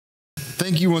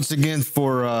thank you once again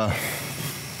for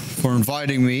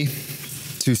inviting me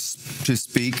to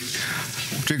speak,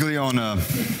 particularly on a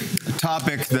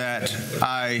topic that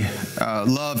I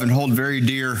love and hold very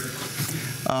dear.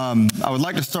 I would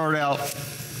like to start out.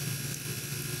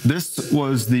 This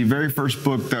was the very first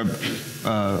book that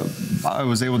I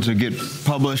was able to get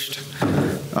published,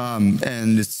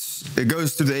 and it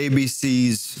goes through the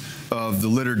ABCs of the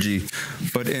liturgy,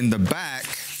 but in the back,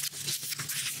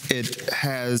 it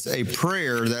has a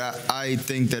prayer that I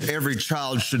think that every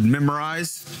child should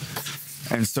memorize.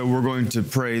 And so we're going to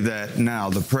pray that now,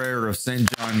 the prayer of St.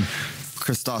 John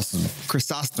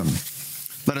Chrysostom.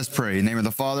 Let us pray. In the name of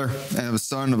the Father, and of the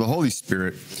Son, and of the Holy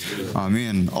Spirit.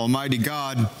 Amen. Almighty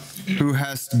God, who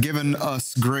hast given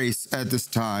us grace at this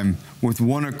time with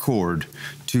one accord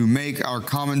to make our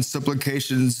common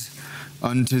supplications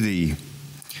unto thee,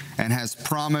 and has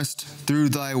promised through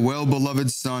thy well-beloved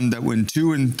Son that when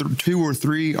two or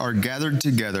three are gathered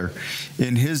together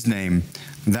in his name,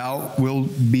 thou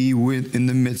wilt be in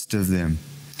the midst of them.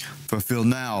 Fulfill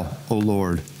now, O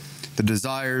Lord, the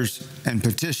desires and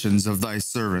petitions of thy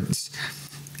servants,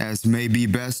 as may be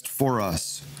best for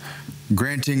us,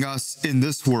 granting us in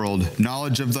this world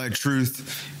knowledge of thy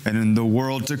truth, and in the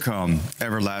world to come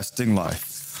everlasting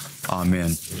life.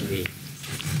 Amen.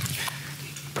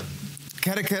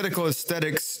 Catechetical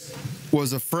aesthetics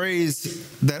was a phrase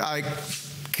that I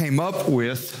came up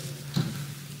with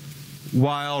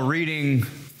while reading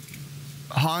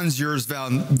Hans Urs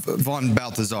von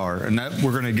Balthasar, and that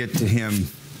we're going to get to him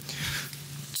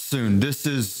soon. This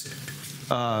is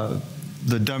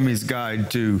the Dummy's Guide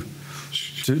to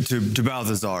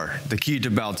Balthasar, the key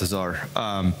to Balthasar.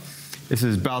 This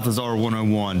is Balthasar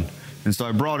 101. And so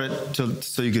I brought it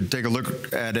so you could take a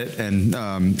look at it, and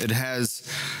it has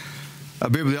a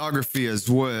bibliography as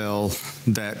well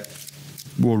that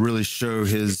will really show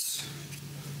his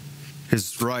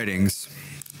writings.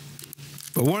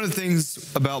 But one of the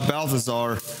things about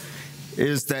Balthasar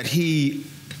is that he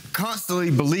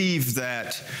constantly believed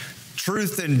that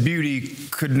truth and beauty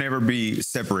could never be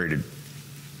separated,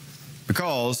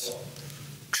 because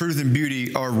truth and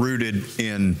beauty are rooted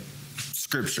in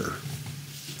Scripture.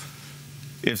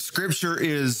 If Scripture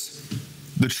is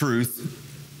the truth,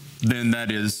 then that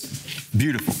is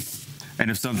beautiful. And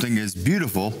if something is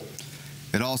beautiful,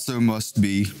 it also must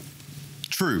be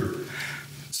true.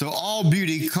 So all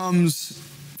beauty flows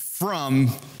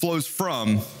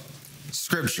from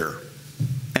Scripture.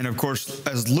 And of course,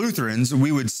 as Lutherans,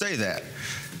 we would say that.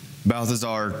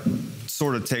 Balthasar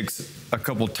sort of takes a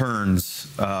couple turns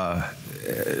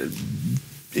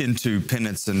into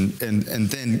penance and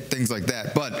then things like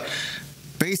that. But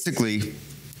basically,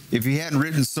 if he hadn't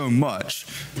written so much,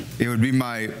 it would be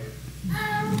my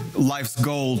life's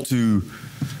goal to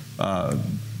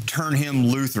turn him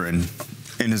Lutheran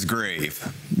in his grave.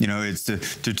 You know, it's to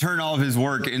turn all of his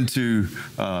work into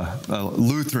a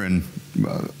Lutheran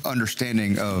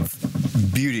understanding of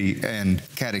beauty and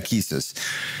catechesis.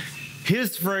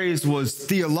 His phrase was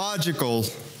theological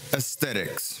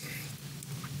aesthetics.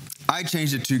 I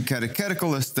changed it to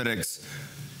catechetical aesthetics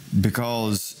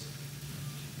because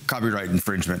copyright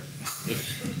infringement.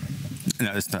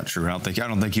 No, that's not true. I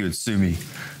don't think he would sue me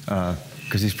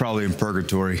because he's probably in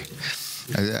purgatory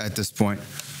at this point.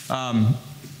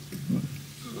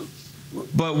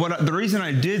 But the reason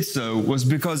I did so was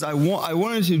because I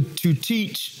wanted to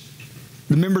teach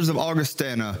the members of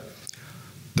Augustana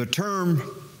the term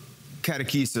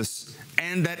catechesis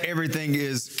and that everything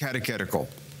is catechetical.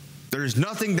 There is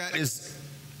nothing that is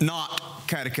not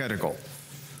catechetical.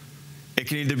 It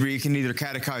can either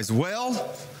catechize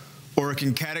well or it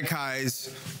can catechize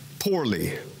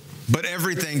poorly, but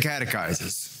everything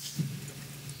catechizes.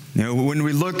 You know, when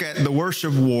we look at the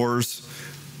worship wars,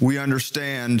 we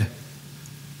understand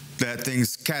that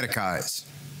things catechize.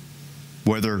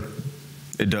 Whether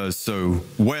it does so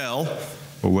well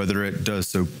or whether it does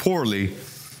so poorly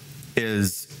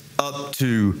is up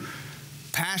to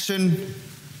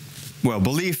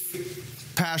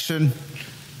belief, passion,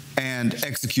 and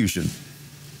execution.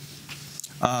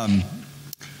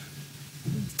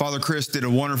 Father Chris did a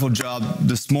wonderful job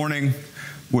this morning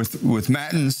with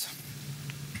Matins,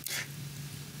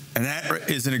 and that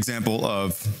is an example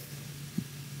of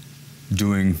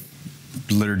doing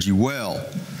liturgy well,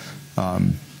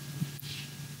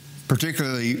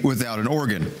 particularly without an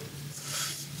organ,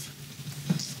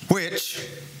 which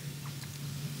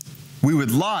we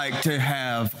would like to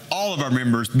have all of our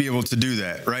members be able to do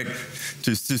that, right?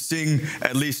 To sing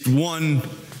at least one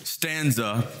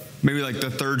stanza, maybe like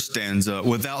the third stanza,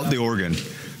 without the organ.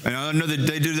 And I know that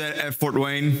they do that at Fort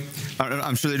Wayne.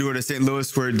 I'm sure they do it at St.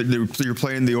 Louis, where you're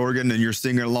playing the organ and you're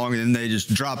singing along, and then they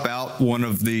just drop out one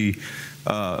of the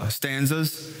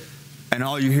stanzas, and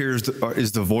all you hear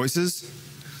is the voices.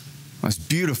 It's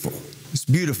beautiful. It's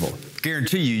beautiful.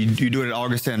 Guarantee you do it at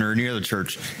Augustana or any other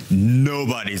church,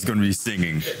 nobody's going to be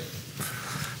singing.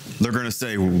 They're going to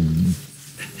say,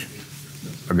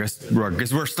 I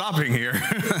guess we're stopping here.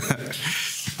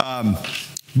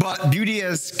 But beauty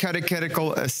as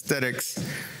catechetical aesthetics,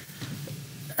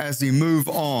 as we move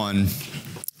on,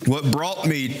 what brought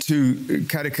me to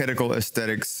catechetical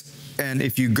aesthetics, and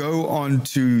if you go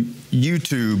onto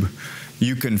YouTube,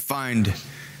 you can find,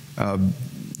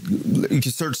 you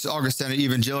can search Augustana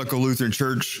Evangelical Lutheran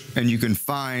Church, and you can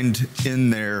find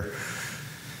in there,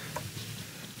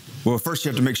 well, first you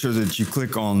have to make sure that you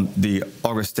click on the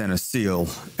Augustana seal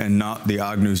and not the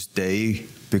Agnus Dei,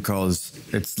 because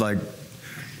it's like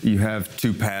you have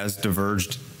two paths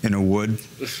diverged in a wood.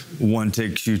 One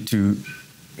takes you to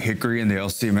Hickory and the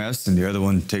LCMS, and the other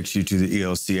one takes you to the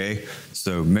ELCA.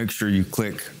 So make sure you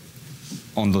click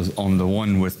on the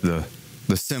one with the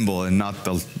symbol and not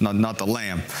the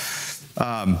lamb.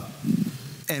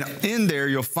 And in there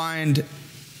you'll find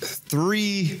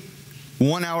 3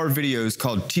 one-hour videos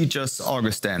called Teach Us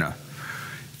Augustana.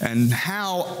 And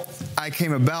how I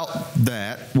came about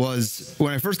that was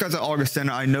when I first got to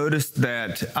Augustana, I noticed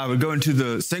that I would go into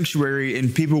the sanctuary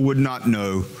and people would not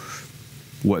know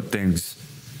what things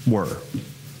were.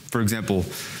 For example,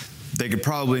 they could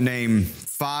probably name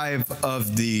 5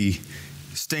 of the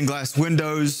stained glass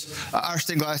windows. Our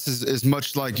stained glass is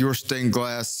much like your stained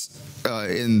glass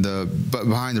behind the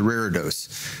Reredos,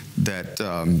 that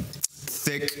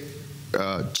thick,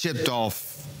 chipped off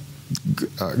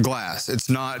glass. It's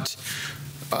not.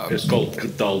 It's called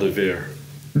Catal de Verre.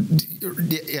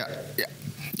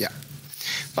 Yeah.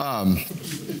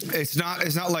 It's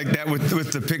not like that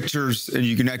with the pictures, and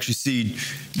you can actually see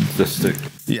the stick.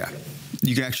 Yeah,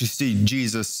 you can actually see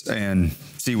Jesus and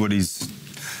see what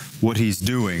he's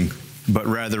doing, but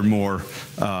rather more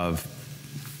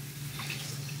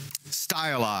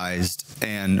stylized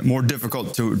and more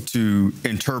difficult to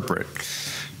interpret.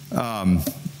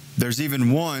 There's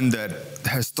even one that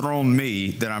has thrown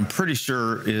me that I'm pretty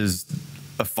sure is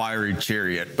a fiery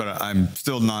chariot, but I'm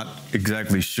still not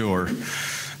exactly sure.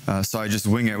 So I just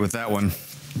wing it with that one.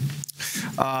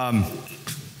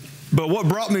 But what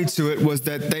brought me to it was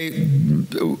that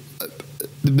the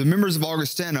members of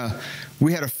Augustana,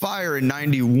 we had a fire in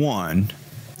 '91,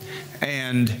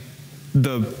 and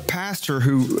the pastor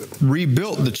who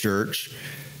rebuilt the church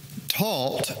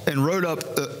taught and wrote up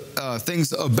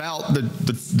things about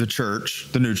the church,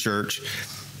 the new church,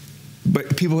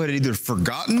 but people had either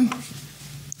forgotten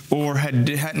or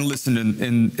hadn't listened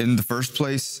in the first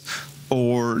place,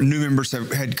 or new members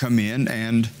had come in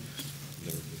and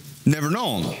never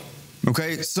known.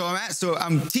 Okay, so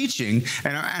I'm teaching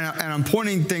and I'm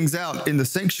pointing things out in the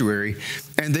sanctuary,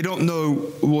 and they don't know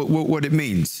what it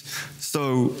means.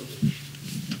 So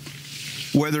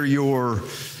whether your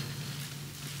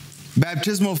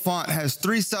baptismal font has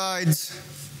 3 sides,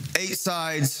 8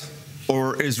 sides,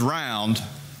 or is round,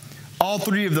 all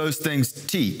 3 of those things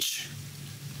teach.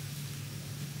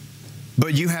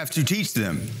 But you have to teach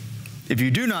them. If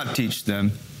you do not teach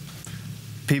them,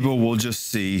 people will just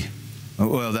see,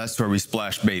 well, that's where we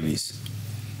splash babies.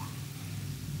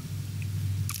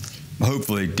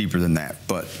 Hopefully deeper than that,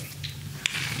 but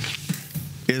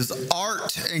is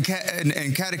art and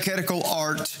catechetical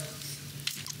art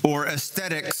or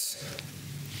aesthetics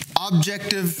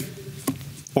objective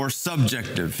or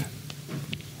subjective?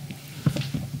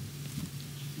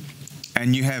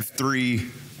 And you have 3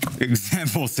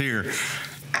 examples here.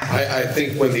 I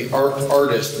think when the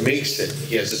artist makes it,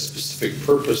 he has a specific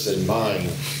purpose in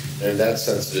mind, and in that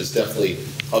sense it is definitely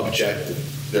objective.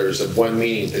 There's one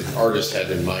meaning that the artist had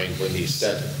in mind when he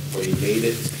made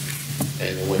it,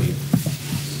 and when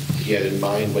he had in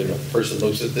mind when a person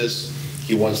looks at this,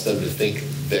 he wants them to think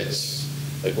this.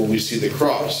 Like when we see the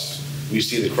cross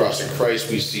of Christ,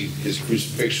 we see his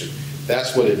crucifixion.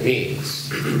 That's what it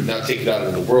means. Now take it out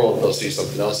in the world, they'll see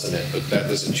something else in it, but that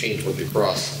doesn't change what the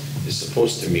cross is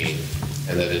supposed to mean,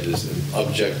 and that it is an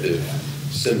objective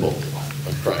symbol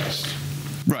of Christ.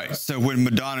 Right. So when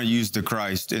Madonna used the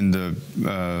Christ in the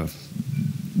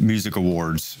music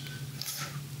awards,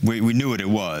 we knew what it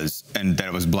was, and that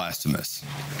it was blasphemous.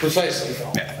 Precisely.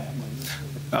 Yeah.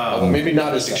 Well, maybe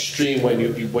not as extreme when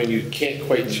you can't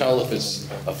quite tell if it's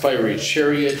a fiery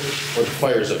chariot or the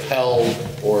fires of hell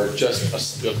or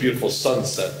just a beautiful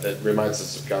sunset that reminds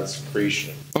us of God's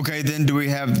creation. Okay, then do we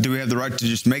have the right to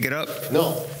just make it up?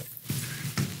 No,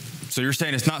 So you're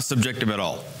saying it's not subjective at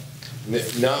all?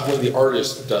 not when the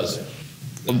artist does it.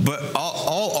 But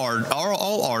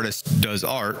all artists does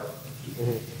art,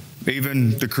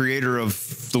 even the creator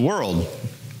of the world,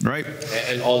 right?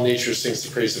 And all nature sings the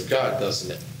praise of God,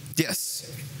 doesn't it?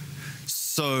 Yes.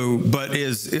 So, but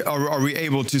are we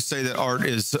able to say that art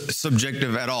is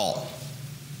subjective at all?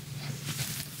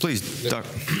 Please, Doc.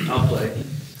 I'll play.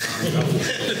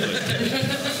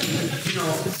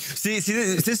 See,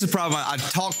 this is the problem. I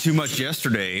talked too much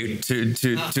yesterday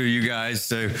to you guys,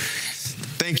 so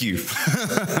thank you.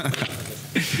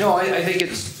 No, I think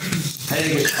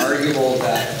it's arguable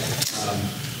that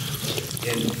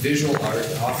in visual art,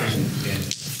 often in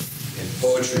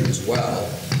poetry as well,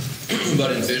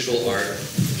 but in visual art,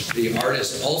 the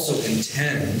artist also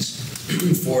intends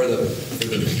for the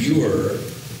viewer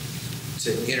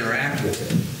to interact with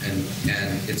it, and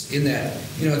it's in that,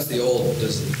 it's the old,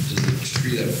 does the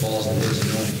tree that falls on the woods and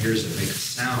no one hears it make a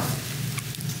sound,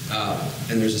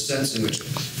 and there's a sense in which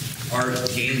art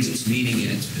gains its meaning in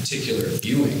its particular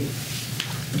viewing.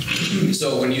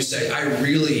 So when you say,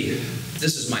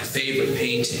 this is my favorite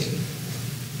painting,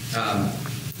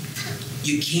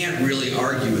 you can't really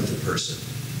argue with the person.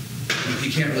 You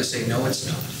can't really say, no, it's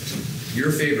not.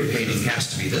 Your favorite painting has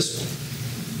to be this one.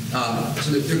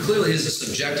 So there clearly is a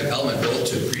subjective element both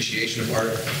to appreciation of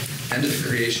art and to the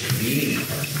creation of meaning in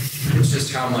art. It's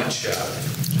just how much,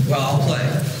 I'll play.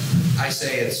 I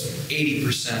say it's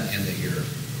 80% in the viewer.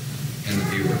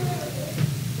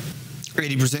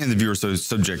 80% in the viewer, so it's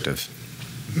subjective.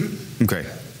 Mm-hmm. Okay.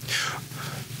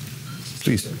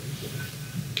 Please.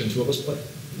 Can two of us play?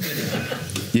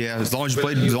 Yeah, as long as you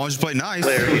play nice.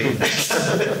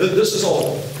 This is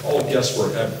all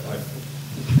guesswork. I've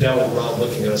dabbled around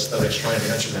looking at aesthetics, trying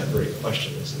to answer that very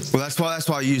question. Well, that's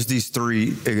why I use these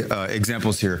three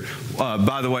examples here.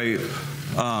 By the way,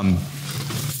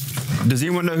 does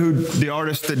anyone know who the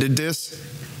artist that did this?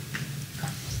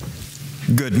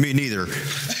 Good, me neither.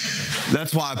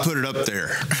 That's why I put it up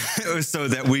there. It was so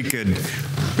that we could,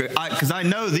 because I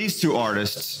know these two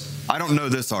artists. I don't know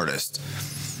this artist.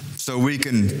 So we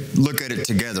can look at it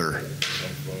together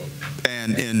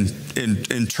and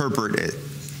interpret it,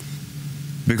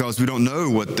 because we don't know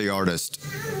what the artist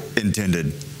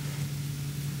intended,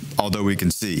 although we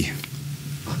can see.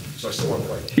 So I still want to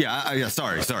play. Yeah,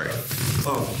 sorry. So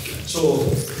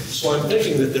I'm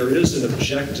thinking that there is an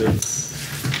objective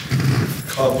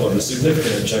component, a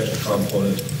significant objective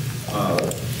component,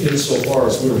 insofar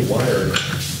as we're wired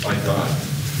by God,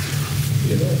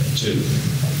 to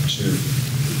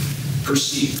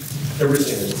perceive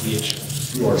everything in creation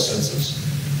through our senses.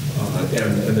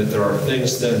 And that there are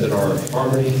things then that are in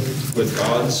harmony with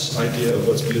God's idea of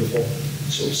what's beautiful.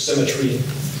 So symmetry,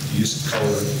 use of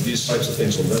color, these types of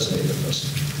things will resonate with us.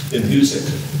 In music,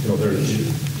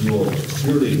 you will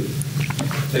clearly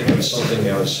think of something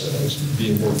as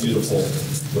being more beautiful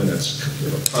when it's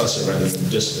constant rather than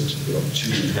distant.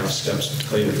 2.5 steps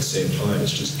played at the same time,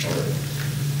 it's just jarring.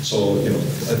 So,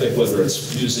 I think whether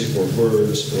it's music or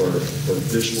words or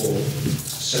visual,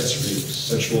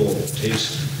 sensual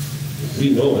taste, we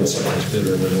know when something is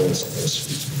bitter and we know when something is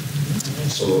sweet.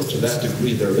 So to that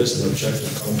degree, there is an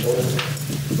objective component,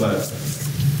 but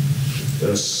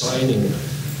they're assigning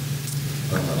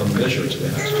a measure to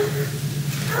that.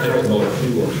 I don't know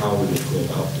who or how we would go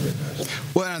about doing that.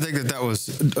 Well, and I think that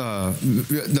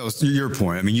was your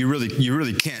point. I mean, you really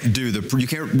can't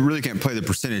play the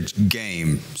percentage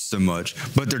game so much,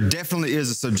 but there definitely is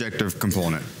a subjective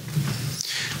component.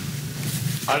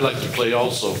 I'd like to play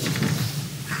also.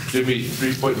 Give me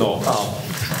 3 point. No.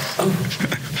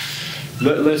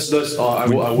 Let's.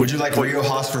 Would you like Rio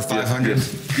Haas for 500?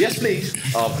 Yes, please.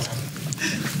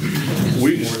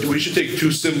 We should take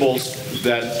two symbols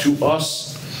that to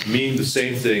us mean the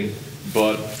same thing,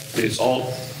 but it's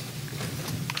all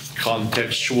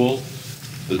contextual.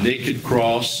 The naked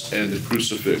cross and the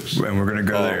crucifix. And we're going to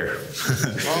go there.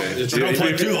 So don't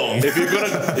play too long. If you're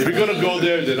gonna go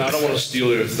there, then I don't want to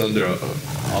steal your thunder.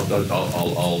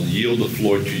 I'll yield the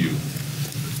floor to you.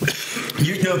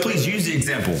 Please use the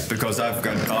example, because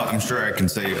I'm sure I can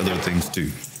say other things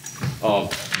too.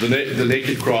 The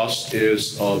naked cross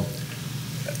is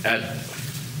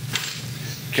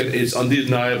it's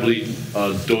undeniably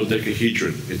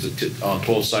dodecahedron. It's a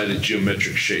 12-sided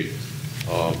geometric shape.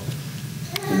 I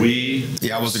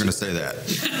wasn't going to say that.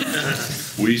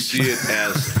 We see it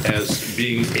as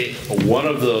being one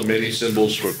of the many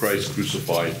symbols for Christ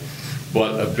crucified,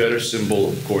 But a better symbol,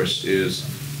 of course, is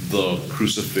the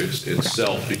crucifix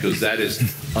itself, because that is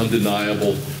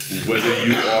undeniable. Whether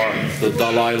you are the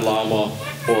Dalai Lama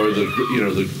or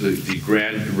the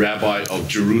Grand Rabbi of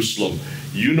Jerusalem,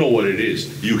 you know what it is.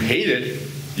 You hate it.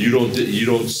 You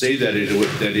don't say that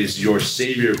that is your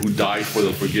Savior who died for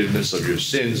the forgiveness of your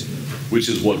sins, which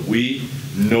is what we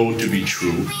know to be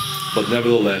true. But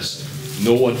nevertheless,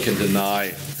 no one can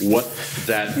deny what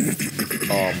that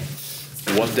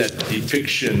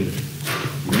depiction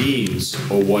means,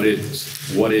 or what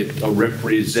it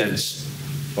represents,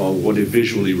 or what it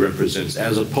visually represents,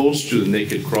 as opposed to the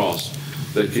naked cross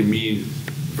that can mean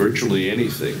virtually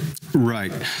anything.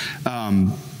 Right.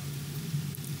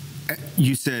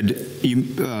 You said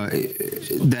that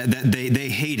they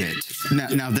hate it.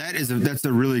 Now that's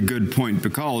a really good point,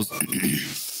 because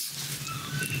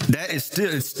that is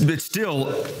it's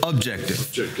still objective.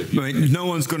 I mean, no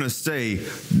one's going to say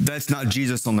that's not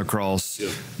Jesus on the cross.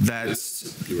 Yeah. That's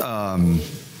they're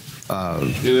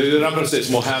not going to say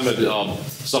it's Muhammad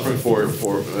suffering for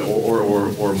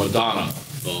or Madonna.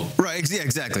 Right.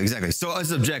 Exactly. So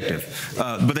it's objective,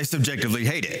 but they subjectively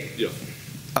hate it. Yeah.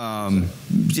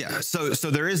 So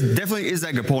there definitely is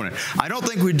that component. I don't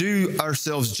think we do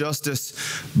ourselves justice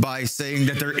by saying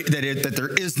that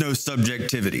there is no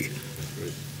subjectivity.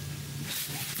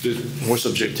 There's more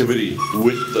subjectivity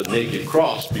with the naked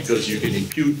cross, because you can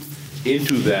impute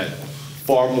into that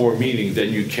far more meaning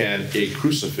than you can a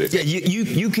crucifix. Yeah,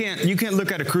 you can't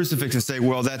look at a crucifix and say,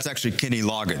 well, that's actually Kenny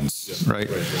Loggins, right?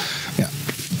 Yeah.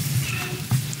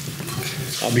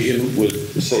 I'll begin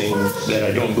with saying that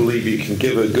I don't believe you can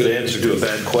give a good answer to a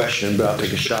bad question, but I'll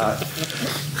take a shot.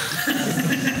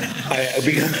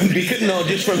 Because no,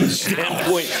 just from the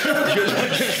standpoint,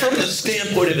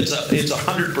 if it's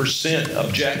 100%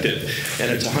 objective, and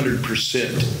it's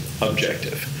 100%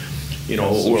 objective. You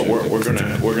know, we're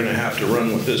gonna have to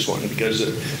run with this one, because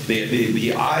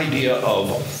the idea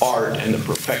of art and the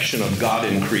perfection of God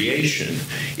in creation,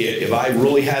 if I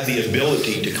really had the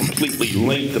ability to completely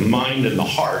link the mind and the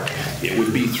heart, it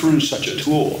would be through such a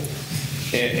tool.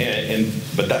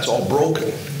 But that's all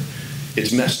broken.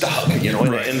 It's messed up, you know.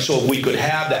 Right. And so if we could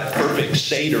have that perfect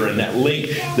Seder and that link,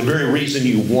 the very reason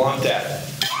you want that,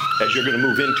 as you're going to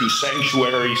move into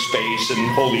sanctuary space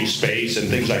and holy space and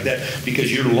things like that,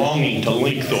 because you're longing to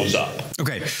link those up.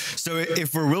 Okay, so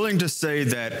if we're willing to say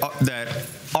that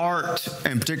art,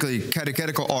 and particularly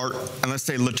catechetical art, and let's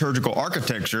say liturgical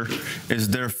architecture, is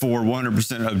therefore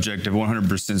 100% objective,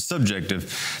 100% subjective,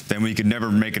 then we could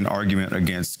never make an argument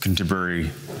against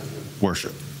contemporary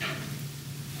worship.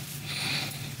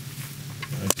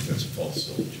 I think that's false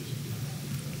syllogism.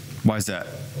 Why is that?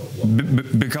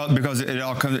 Because it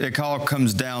all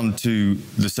comes down to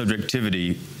the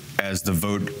subjectivity as the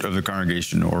vote of the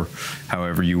congregation, or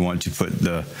however you want to put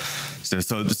the.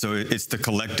 So it's the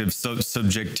collective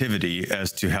subjectivity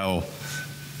as to how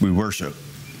we worship.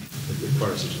 It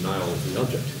requires a denial of the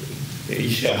objectivity.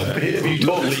 Yeah, but if you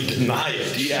totally deny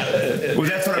it, yeah. Well,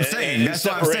 that's what I'm saying. That's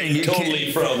what I'm saying. You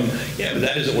totally from, yeah, but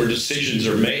that isn't where decisions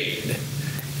are made.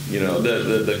 You know,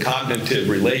 the cognitive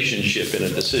relationship in a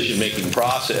decision-making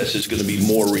process is going to be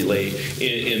more in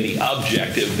the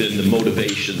objective than the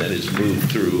motivation that is moved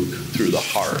through the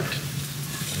heart.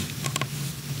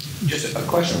 Just a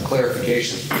question of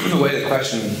clarification. The way the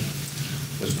question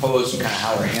was posed and kind of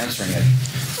how we're answering it.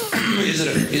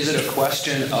 Is it a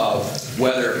question of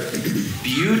whether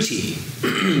beauty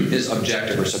is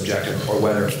objective or subjective, or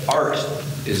whether art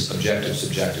is objective,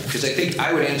 subjective? Because I think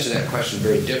I would answer that question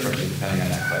very differently depending on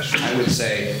that question. I would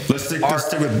say let's stick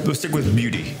with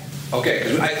beauty. Okay,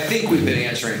 because I think we've been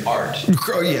answering art.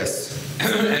 Oh yes.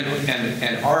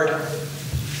 and art,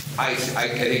 I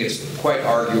think it's quite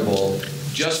arguable,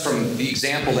 just from the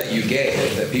example that you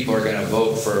gave, that people are going to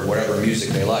vote for whatever music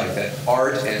they like, that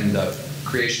art and the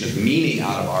creation of meaning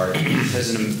out of art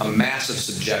has a massive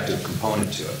subjective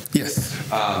component to it. Yes.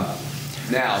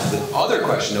 Now, the other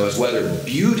question, though, is whether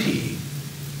beauty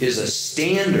is a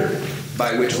standard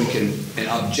by which we can, an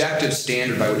objective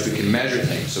standard by which we can measure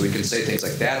things. So we can say things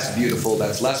like, that's beautiful,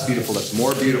 that's less beautiful, that's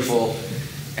more beautiful,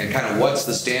 and kind of what's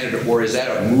the standard, or is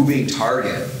that a moving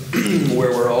target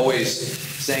where we're always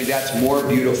saying that's more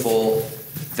beautiful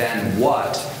than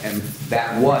what, and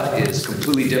that what is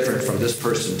completely different from this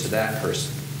person to that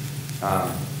person.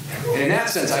 And in that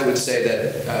sense, I would say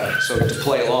that, so to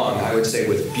play along, I would say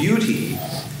with beauty,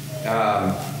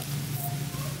 I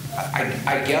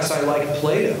guess I like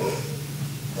Plato,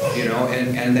 you know,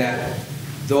 and that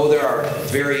though there are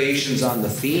variations on the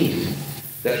theme,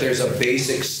 that there's a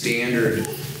basic standard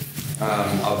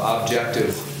of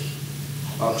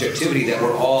objectivity that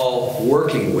we're all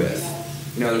working with.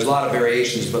 there's a lot of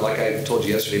variations, but like I told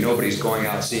you yesterday, nobody's going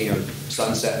out seeing a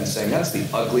sunset and saying, that's the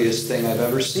ugliest thing I've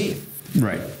ever seen.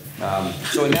 Right.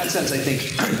 So in that sense, I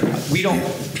think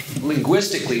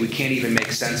linguistically, we can't even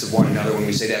make sense of one another when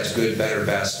we say that's good, better,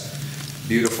 best,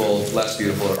 beautiful, less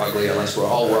beautiful, or ugly, unless we're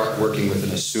all working with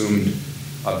an assumed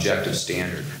objective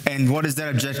standard. And what is that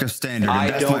objective standard? And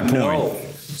I that's don't my point. know.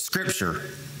 Scripture.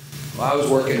 Well, I was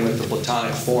working with the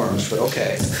Platonic forms, but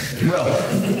okay. Well,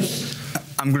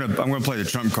 I'm gonna play the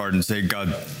trump card and say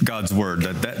God's word.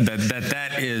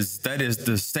 That is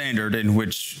the standard in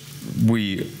which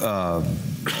we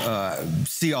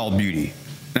see all beauty.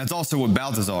 And that's also what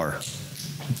Balthazar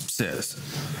says,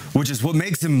 which is what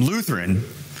makes him Lutheran,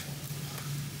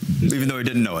 even though he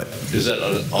didn't know it. Is that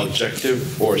an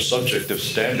objective or subjective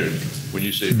standard when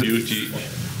you say beauty?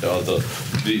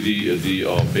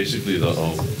 Basically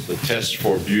the test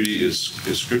for beauty is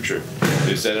Scripture.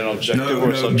 Is that an objective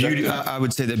or subjective? Beauty, I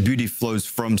would say that beauty flows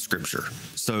from Scripture.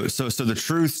 So the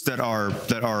truths that are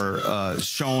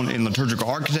shown in liturgical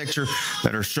architecture,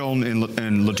 that are shown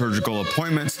in liturgical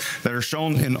appointments, that are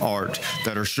shown in art,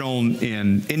 that are shown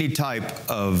in any type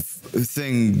of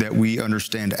thing that we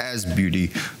understand as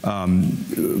beauty,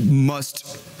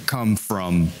 must come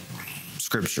from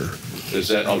Scripture. Is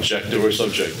that objective or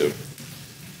subjective?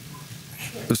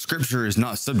 The Scripture is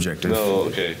not subjective. No,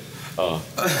 okay.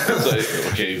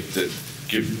 Okay,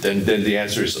 then the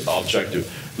answer is objective.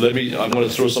 I'm going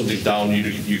to throw something down.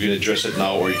 You can address it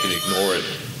now, or you can ignore it,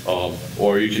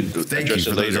 or you can address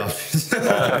it later.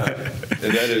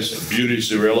 And that is beauty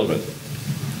is irrelevant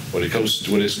when it comes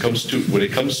to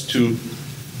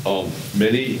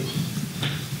many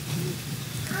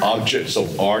objects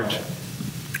of art.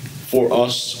 For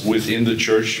us within the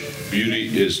church,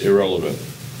 beauty is irrelevant.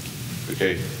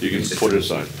 Okay, you can put it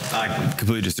aside. I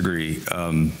completely disagree,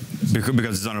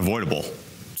 because it's unavoidable.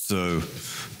 So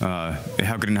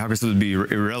how can something be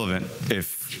irrelevant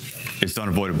if it's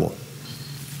unavoidable?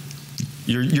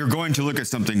 You're going to look at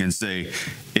something and say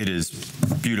it is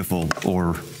beautiful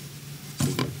or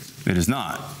it is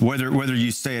not. Whether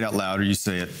you say it out loud or you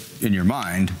say it in your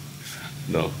mind.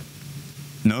 No.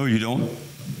 No, you don't.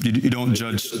 You don't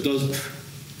judge.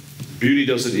 Beauty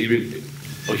doesn't even.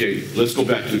 Okay, let's go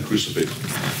back to the crucifix.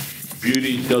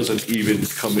 Beauty doesn't even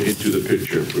come into the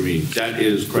picture for me. That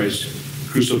is Christ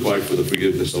crucified for the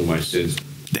forgiveness of my sins.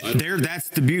 That's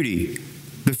the beauty.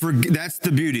 That's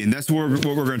the beauty, and that's what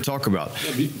we're going to talk about.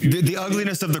 The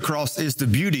ugliness of the cross is the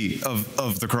beauty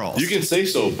of the cross. You can say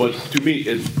so, but to me,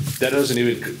 that doesn't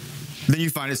even. Then you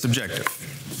find it subjective.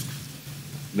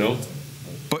 No,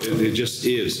 but it just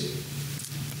is.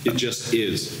 It just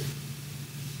is.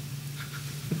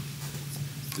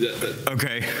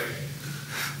 Okay.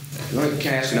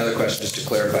 Can I ask another question just to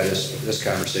clarify this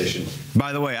conversation?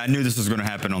 By the way, I knew this was going to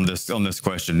happen on this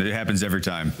question. It happens every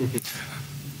time.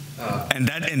 And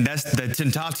that's the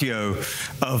tentatio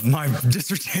of my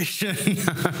dissertation.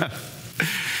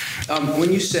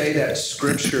 When you say that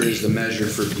Scripture is the measure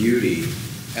for beauty,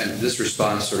 and this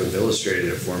response sort of illustrated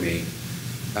it for me.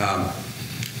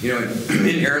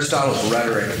 In Aristotle's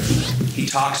Rhetoric, he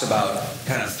talks about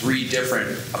kind of three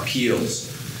different appeals.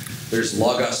 There's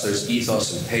logos, there's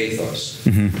ethos, and pathos.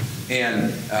 Mm-hmm.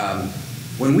 And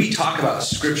when we talk about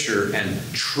Scripture and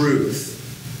truth,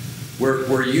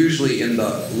 we're usually in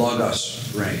the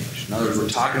logos range. In other words, we're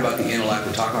talking about the intellect,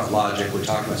 we're talking about logic, we're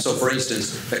talking about... So for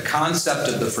instance, the concept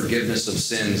of the forgiveness of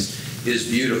sins is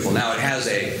beautiful. Now it has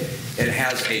a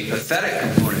pathetic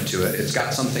component to it. It's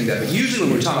got something that... Usually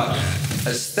when we're talking about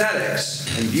aesthetics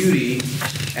and beauty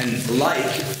and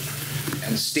like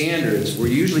and standards, we're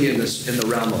usually in the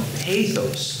realm of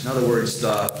pathos. In other words,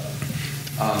 that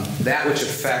which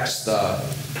affects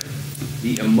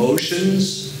the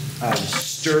emotions,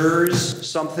 stirs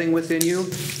something within you,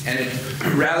 and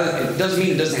it doesn't mean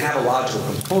it doesn't have a logical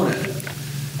component,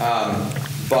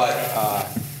 but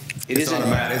it's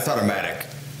automatic. It's automatic.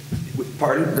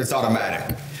 Pardon? It's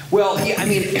automatic. Well, yeah, I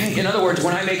mean, in other words,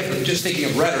 when I just thinking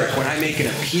of rhetoric, when I make an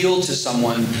appeal to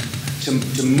someone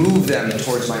to move them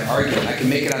towards my argument, I can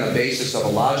make it on the basis of a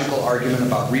logical argument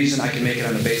about reason, I can make it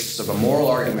on the basis of a moral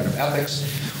argument of ethics,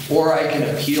 or I can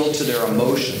appeal to their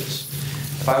emotions.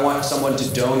 If I want someone to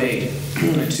donate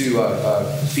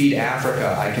to Feed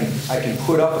Africa, I can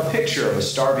put up a picture of a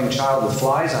starving child with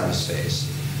flies on his face.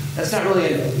 That's not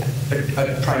really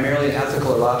primarily an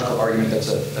ethical or logical argument. That's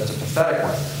a pathetic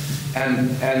one.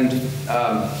 And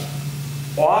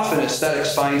often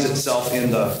aesthetics finds itself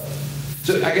in the...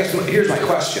 So I guess here's my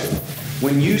question.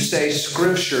 When you say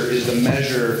Scripture is the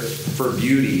measure for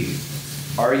beauty,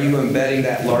 are you embedding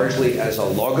that largely as a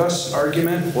logos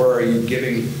argument, or are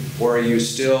you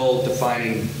still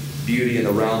defining beauty in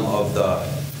the realm of the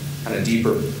kind of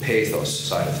deeper pathos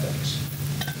side of things.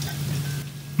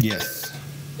 Yes.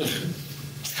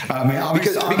 I mean,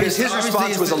 Because his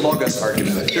response was a logos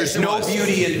argument. There's no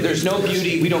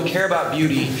beauty. We don't care about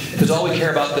beauty because all we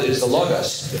care about is the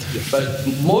logos. But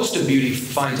most of beauty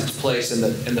finds its place in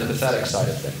the pathetic side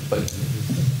of things. But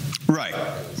right.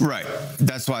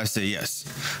 That's why I say yes.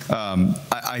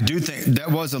 I do think that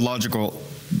was a logical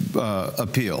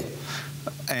appeal,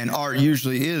 and art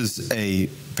usually is a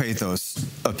pathos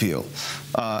appeal.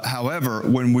 However,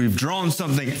 when we've drawn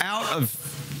something out of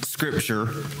Scripture,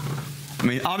 I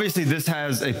mean, obviously this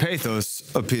has a pathos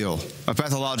appeal, a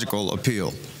pathological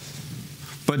appeal.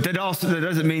 But that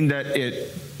doesn't mean that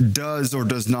it does or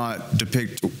does not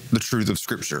depict the truth of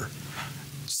Scripture.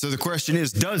 So the question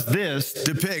is, does this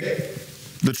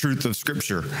depict the truth of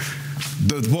Scripture?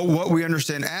 What we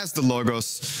understand as the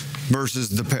logos versus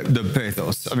the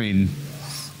pathos. I mean,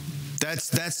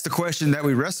 that's the question that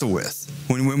we wrestle with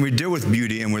when we deal with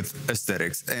beauty and with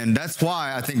aesthetics. And that's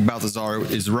why I think Balthazar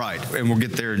is right. And we'll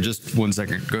get there in just 1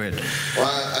 second. Go ahead.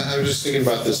 Well, I was just thinking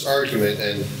about this argument,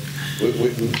 and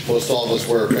most all of us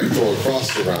wear a pectoral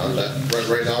cross around.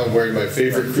 Right now I'm wearing my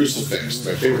favorite crucifix.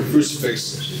 My favorite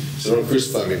crucifix, so don't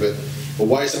crucify me, but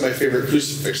why is it my favorite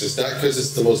crucifix? It's not because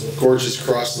it's the most gorgeous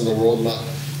cross in the world, not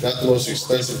the most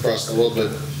expensive cross in the world, but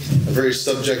a very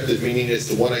subjective meaning. It's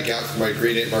the one I got from my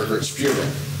great Aunt Margaret's funeral.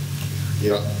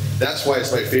 You know, that's why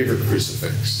it's my favorite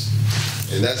crucifix.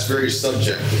 And that's very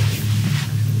subjective.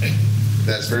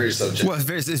 That's very subjective. Well,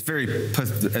 it's very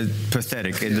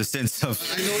pathetic in the sense of.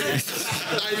 I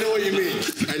know what you mean.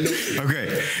 I know what you mean. Okay,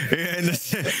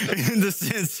 in the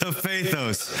sense of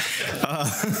pathos,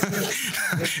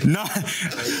 not.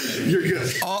 You're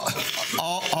good.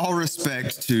 All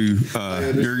respect to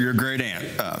your great aunt,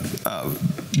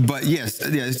 but yes.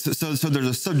 So there's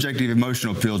a subjective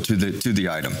emotional appeal to the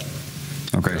item.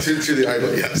 Okay. To the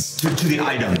idol, yes. To the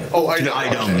item. Oh, to the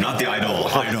item. item, not the idol.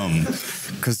 Item.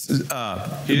 Because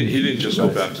he didn't just go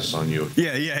Baptist on you.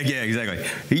 Yeah, exactly.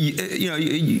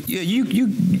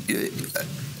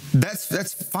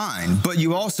 That's fine, but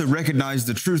you also recognize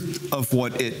the truth of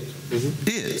what it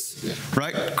is,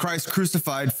 right? Christ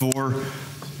crucified for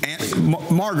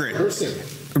Margaret. Her sin.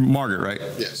 Margaret, right?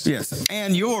 Yes. Yes,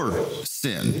 and your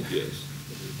sin. Yes.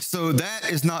 So that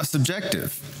is not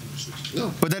subjective.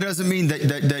 No. But that doesn't mean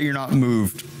that you're not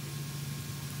moved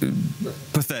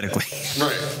pathetically.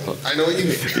 Right. I know what you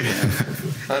mean.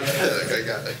 I'm pathetic. I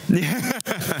got it. Yeah.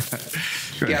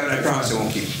 Gavin, I promise I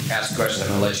won't keep asking questions. I'm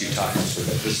going to let you talk.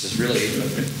 This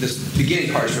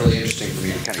beginning part is really interesting for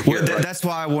me to kind of hear. Well, that's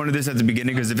why I wanted this at the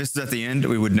beginning, because if this is at the end,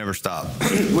 we would never stop.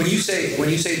 When you say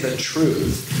the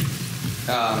truth,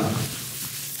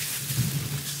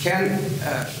 can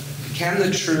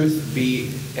the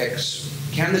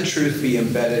truth be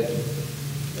embedded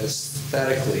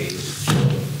aesthetically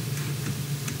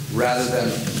rather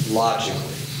than logically?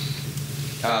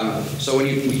 So when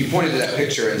you pointed to that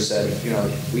picture and said,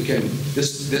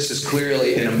 this is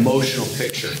clearly an emotional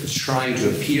picture. It's trying to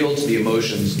appeal to the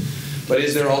emotions, but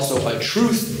is there also a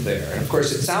truth there? And of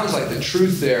course, it sounds like the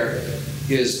truth there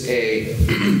is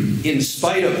in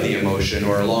spite of the emotion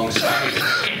or alongside it.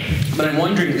 But I'm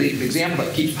wondering, the example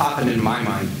that keeps popping into my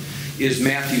mind is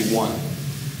Matthew 1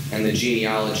 and the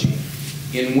genealogy,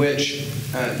 in which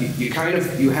you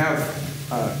have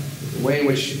a way in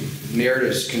which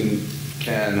narratives can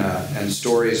and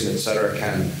stories and et cetera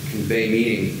can convey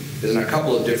meaning is in a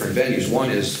couple of different venues.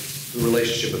 One is the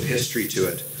relationship of history to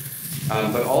it,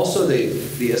 but also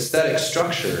the aesthetic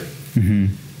structure. Mm-hmm.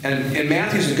 And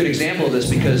Matthew's a good example of this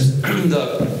because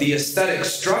the aesthetic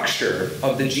structure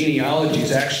of the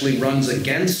genealogies actually runs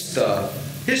against the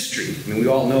history. I mean, we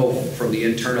all know from the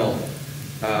internal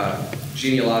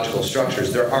genealogical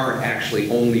structures, there aren't actually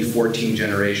only 14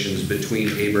 generations between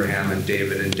Abraham and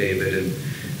David and David.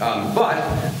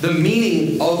 But the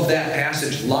meaning of that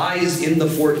passage lies in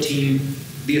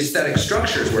the aesthetic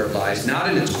structures where it lies,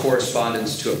 not in its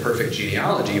correspondence to a perfect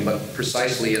genealogy, but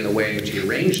precisely in the way in which he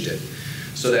arranged it.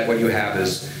 So that what you have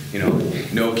is,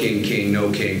 no king, king,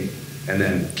 no king, and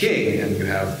then king, and you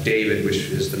have David, which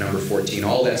is the number 14,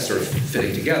 all that sort of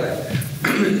fitting together.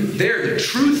 There, the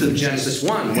truth of Genesis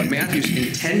 1, what Matthew's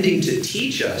intending to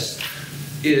teach us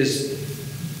is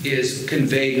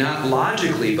conveyed not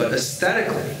logically, but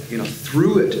aesthetically,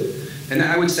 through it. And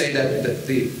I would say that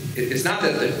it's not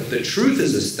that the truth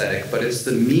is aesthetic, but it's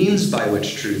the means by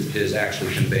which truth is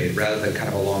actually conveyed, rather than kind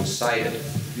of alongside it.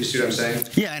 You see what I'm saying?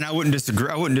 Yeah, and I wouldn't disagree.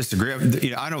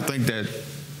 I don't think that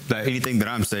anything that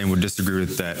I'm saying would disagree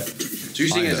with that. So you're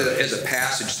seeing it as a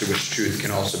passage through which truth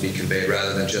can also be conveyed,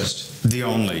 rather than just the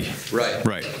only. Right.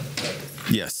 Right.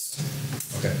 Yes.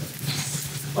 Okay.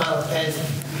 Well, and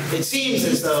it seems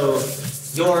as though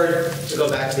to go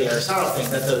back to the Aristotle thing,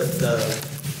 that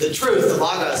the truth, the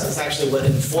logos, is actually what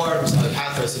informs our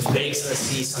pathos and makes us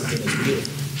see something as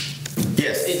beautiful.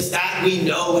 Yes. It's that we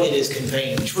know it is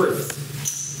conveying truth.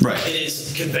 Right. It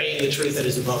is conveying the truth that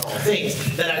is above all things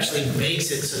that actually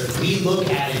makes it so that we look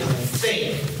at it and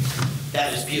think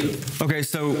that is beautiful. Okay,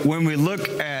 so when we look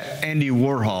at Andy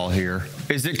Warhol here,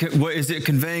 is it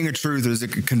conveying a truth, or is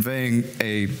it conveying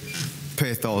a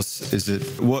pathos? Is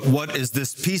it what is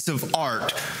this piece of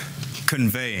art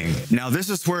conveying? Now, this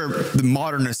is where the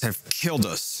modernists have killed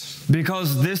us,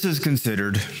 because this is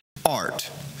considered art.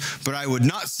 But I would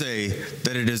not say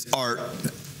that it is art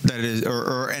that is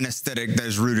or an aesthetic that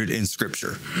is rooted in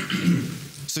Scripture.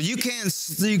 So you can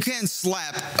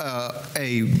slap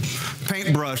a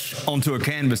paintbrush onto a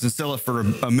canvas and sell it for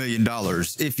 $1 million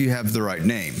if you have the right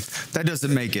name. That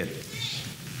doesn't make it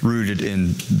rooted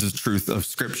in the truth of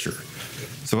Scripture.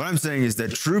 So what I'm saying is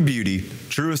that true beauty,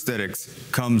 true aesthetics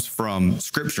comes from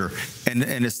Scripture, and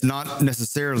it's not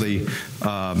necessarily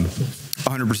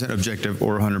 100% objective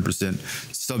or 100%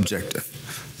 subjective.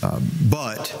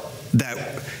 But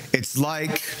that it's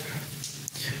like,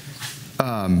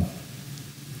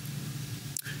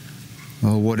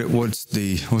 what's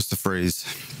the phrase?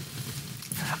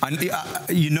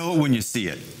 You know it when you see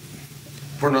it.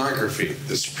 Pornography,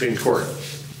 the Supreme Court.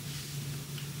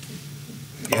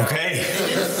 Okay.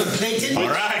 They didn't, All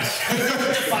right. They didn't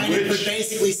define it, but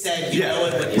basically said, you know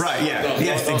it when you see Right, it. yeah.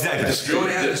 Yes, exactly. Go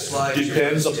ahead and slide.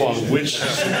 Depends upon which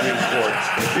Supreme Court.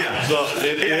 Yeah. So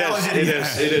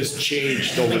it has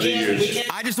changed over the years.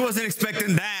 I just wasn't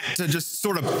expecting that to just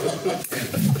sort of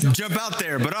jump out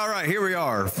there, but all right, here we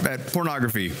are at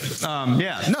pornography.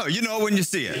 Yeah, no, you know when you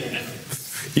see it.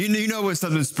 You know when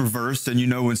something's perverse, and you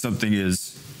know when something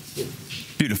is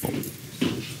beautiful.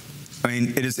 I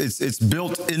mean, it's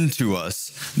built into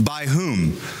us by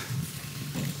whom?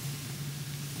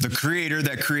 The Creator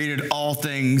that created all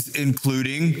things,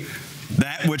 including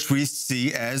that which we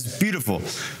see as beautiful.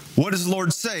 What does the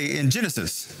Lord say in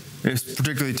Genesis? It's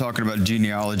particularly talking about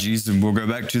genealogies, and we'll go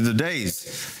back to the days.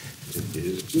 It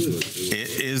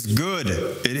is good.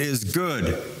 It is good.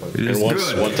 It is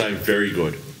good. One time, very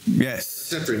good. Yes.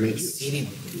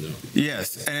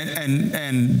 Yes,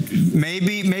 and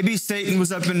maybe Satan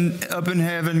was up in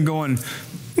heaven going,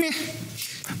 meh,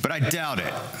 but I doubt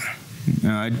it.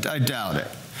 No, I doubt it.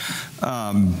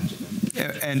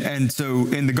 And so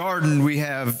in the garden we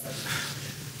have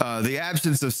the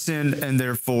absence of sin, and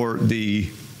therefore the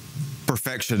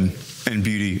perfection and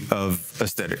beauty of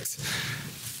aesthetics.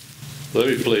 Let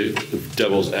me play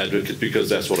devil's advocate, because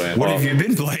that's what I am. What have you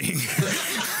been playing?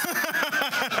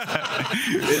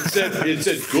 It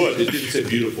said good. It didn't say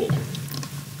beautiful.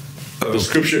 The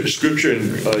scripture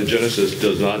in Genesis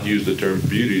does not use the term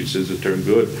beauty. It says the term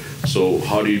good. So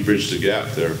how do you bridge the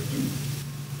gap there?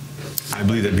 I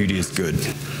believe that beauty is good.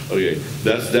 Okay,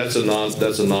 that's a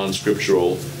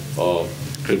non-scriptural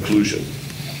conclusion.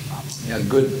 Yeah,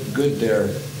 good there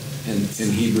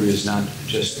in Hebrew is not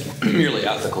just merely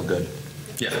ethical good.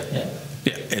 Yeah.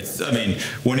 Yeah, it's. I mean,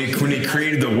 when he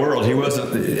created the world, he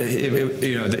wasn't.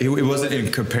 It wasn't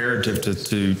in comparative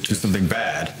to something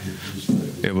bad.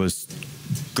 It was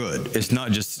good. It's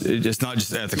not just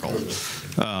ethical.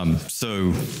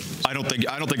 So I don't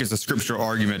think it's a scriptural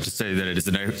argument to say that it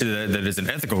is an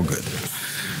ethical good.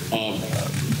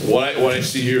 What I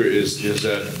see here is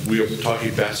that we are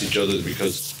talking past each other,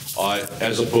 because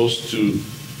as opposed to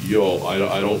I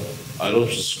don't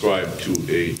subscribe to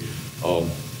a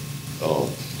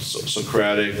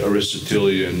Socratic,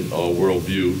 Aristotelian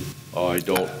worldview. I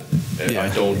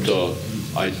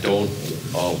don't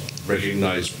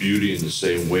recognize beauty in the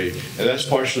same way, and that's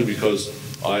partially because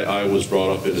I was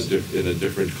brought up in a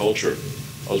different culture.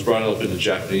 I was brought up in the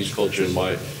Japanese culture,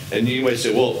 and you might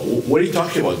say, well, what are you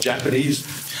talking about? Japanese,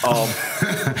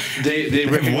 they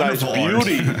recognize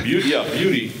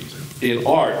beauty in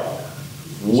art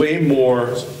way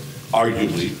more,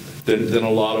 arguably, than a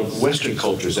lot of Western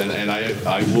cultures, and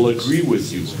I will agree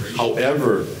with you.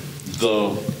 However,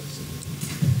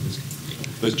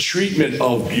 the treatment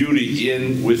of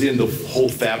beauty within the whole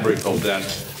fabric of that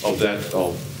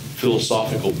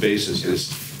philosophical basis is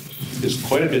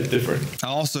quite a bit different.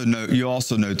 You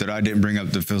also note that I didn't bring up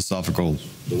the philosophical.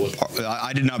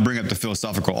 I did not bring up the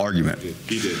philosophical argument.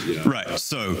 He did, yeah. Right.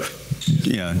 So,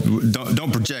 yeah,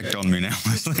 don't project on me now.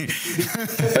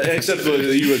 Except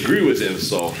that you agree with him,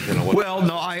 so you know. Well,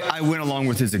 no, I went along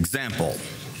with his example.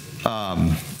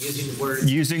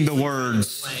 Using the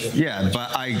words, yeah,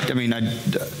 but I mean,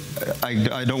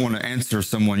 I don't want to answer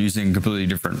someone using completely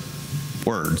different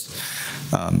words.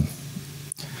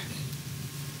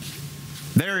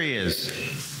 There he is.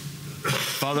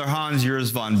 Father Hans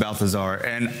Urs von Balthasar.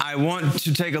 And I want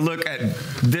to take a look at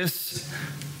this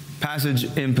passage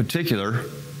in particular.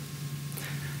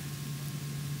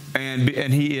 And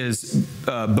he is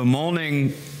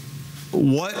bemoaning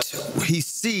what he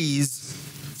sees,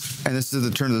 and this is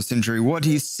the turn of the century, what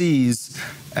he sees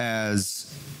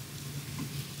as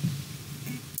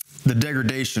the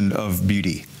degradation of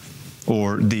beauty,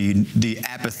 or the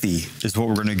apathy is what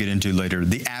we're going to get into later,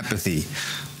 the apathy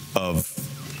of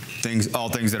things, all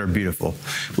things that are beautiful.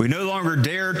 We no longer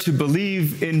dare to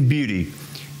believe in beauty,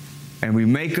 and we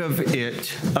make of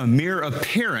it a mere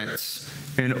appearance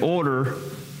in order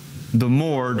the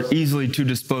more easily to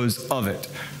dispose of it.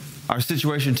 Our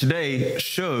situation today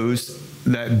shows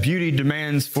that beauty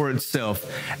demands for itself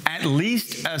at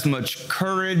least as much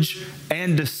courage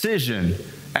and decision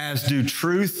as do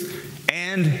truth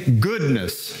and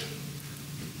goodness.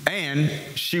 And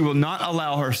she will not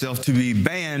allow herself to be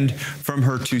banned from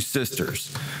her two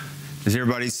sisters. Does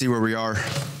everybody see where we are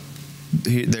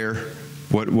there?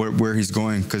 Where he's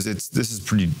going? Because this is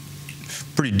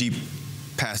pretty deep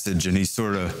passage, and he's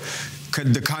sort of,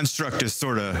 the construct is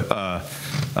sort of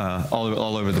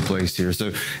all over the place here.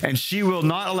 So, and she will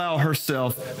not allow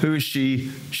herself. Who is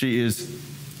she? She is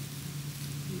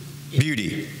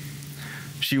beauty.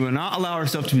 She will not allow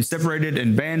herself to be separated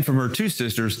and banned from her two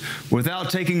sisters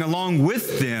without taking along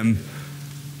with them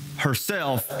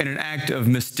herself in an act of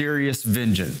mysterious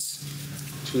vengeance.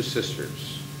 Two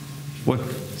sisters. What?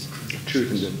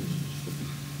 Truth and goodness.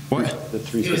 What? The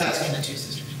three He was sisters. asking the two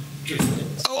sisters. Truth and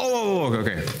goodness. Oh,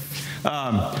 okay.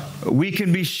 We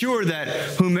can be sure that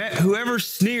whoever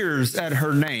sneers at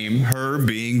her name, her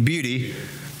being beauty,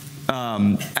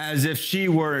 as if she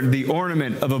were the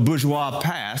ornament of a bourgeois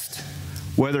past,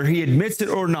 whether he admits it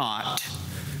or not,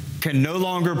 can no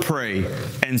longer pray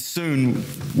and soon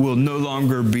will no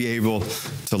longer be able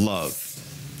to love.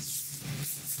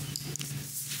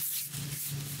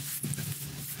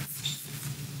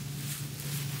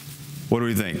 What do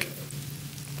we think?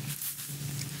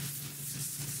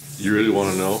 You really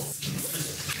want to know?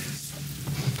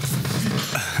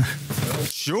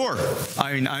 Sure.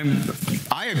 I mean,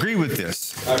 I agree with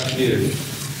this. Actually,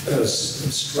 as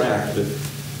abstract, but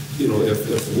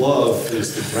if love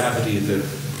is the gravity that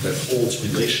holds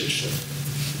relationship,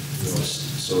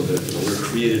 so that we're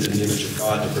created in the image of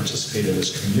God to participate in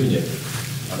this communion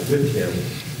with Him,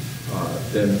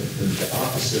 then the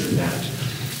opposite of that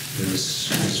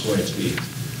is going to be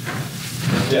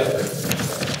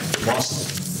impossible.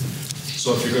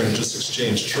 So if you're going to just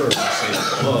exchange terms and say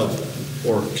love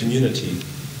or community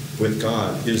with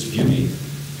God is beauty,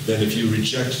 then if you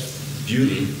reject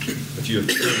beauty, if you have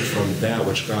turned from that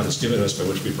which God has given us by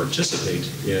which we participate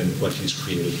in what He's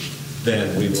created,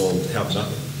 then we will have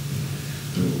nothing.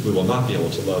 We will not be able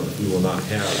to love. We will not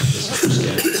have this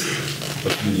understanding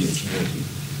of beauty and community.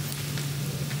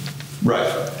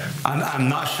 Right. I'm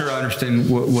not sure I understand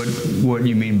what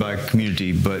you mean by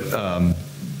community, but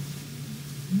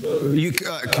you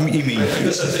mean. I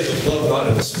guess I think of love not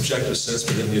in the subjective sense,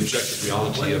 but in the objective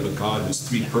reality of a God who's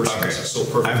three persons. Okay. So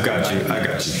perfect. I got you.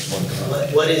 One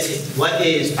God. What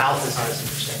is Balthasar's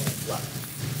understanding of love?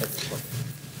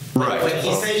 Right. When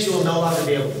he says you will no longer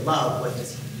be able to love, what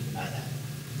does he mean by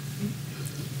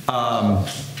that?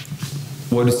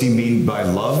 What does he mean by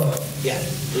love? Yeah.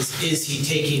 Is he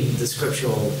taking the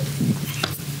scriptural?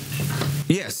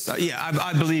 Yes.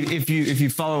 I believe if you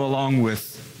follow along with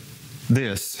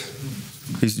this,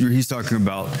 he's talking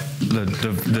about the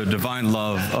divine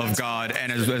love of God,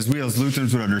 and as we as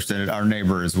Lutherans would understand it, our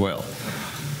neighbor as well.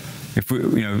 If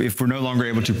we're no longer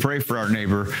able to pray for our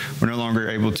neighbor, we're no longer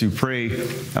able to pray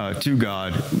to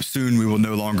God, soon we will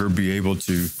no longer be able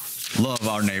to love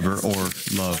our neighbor or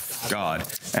love God.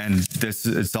 And this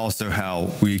is also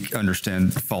how we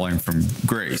understand falling from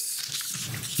grace.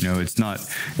 It's not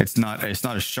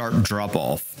a sharp drop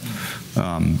off.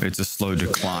 It's a slow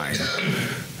decline.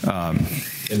 And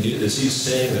is he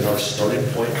saying that our starting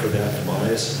point for that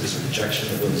Mize is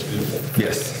rejection of what is beautiful?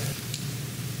 Yes.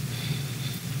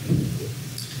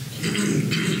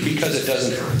 Because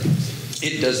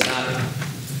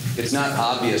it's not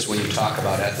obvious when you talk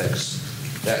about ethics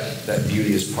that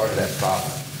beauty is part of that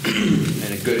problem.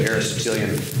 In a good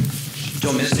Aristotelian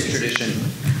Thomistic tradition,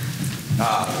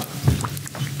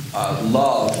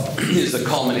 love is the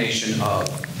culmination of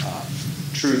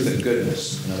truth and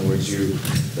goodness. In other words,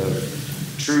 the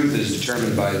truth is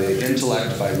determined by the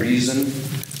intellect, by reason,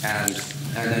 and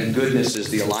then goodness is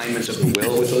the alignment of the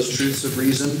will with those truths of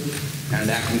reason, and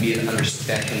that can be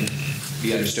understood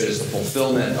as the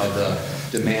fulfillment of the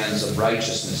demands of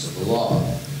righteousness of the law.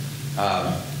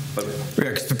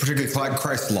 Particularly particularly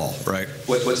Christ's law, right?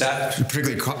 What's that?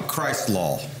 Particularly Christ's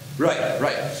law. Right.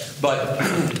 But,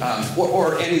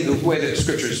 or any of the way that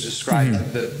Scripture is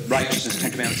described, the righteousness,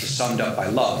 Ten Commandments is summed up by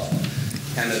love.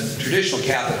 And the traditional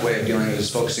Catholic way of dealing with it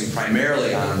is focusing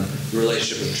primarily on the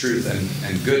relationship of truth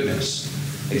and goodness.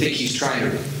 I think he's trying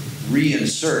to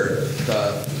reinsert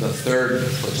the third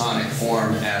Platonic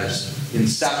form as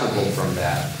inseparable from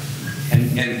that.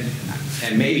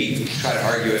 And maybe try to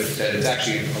argue that it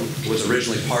actually was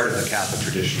originally part of the Catholic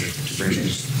tradition to bring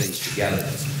these things together.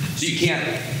 So you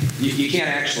can't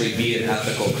actually be an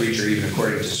ethical creature, even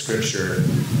according to Scripture,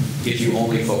 if you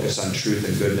only focus on truth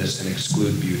and goodness and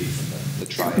exclude beauty from the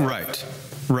triad.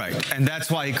 Right. And that's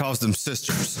why he calls them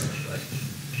sisters.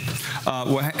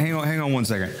 Well, hang on 1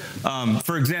 second.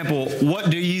 For example, what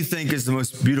do you think is the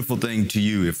most beautiful thing to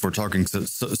you, if we're talking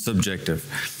subjective?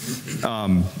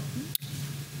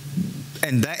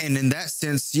 And in that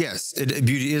sense, yes,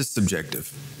 beauty is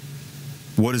subjective.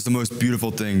 What is the most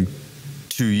beautiful thing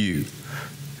to you?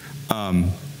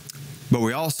 But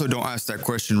we also don't ask that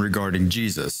question regarding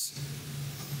Jesus.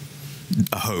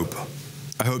 I hope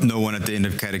no one at the end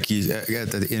of at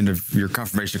the end of your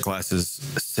confirmation classes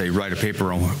say, write a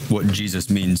paper on what Jesus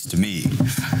means to me.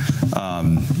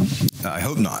 I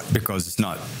hope not, because it's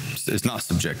not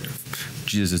subjective.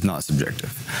 Jesus is not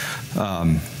subjective.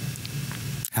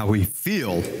 How we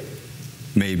feel,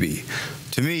 maybe.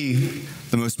 To me,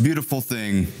 the most beautiful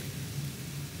thing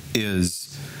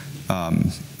is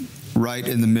right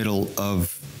in the middle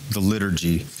of the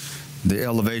liturgy, the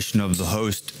elevation of the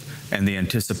host and the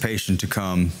anticipation to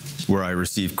come where I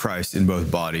receive Christ in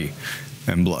both body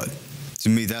and blood. To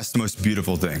me, that's the most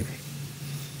beautiful thing.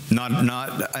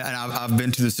 I've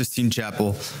been to the Sistine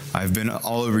Chapel. I've been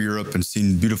all over Europe and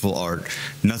seen beautiful art.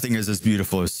 Nothing is as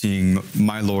beautiful as seeing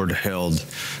my Lord held,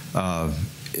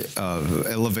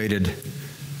 elevated,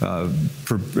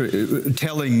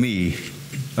 telling me,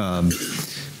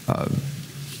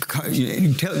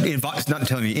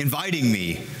 inviting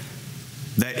me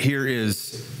that here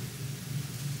is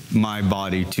my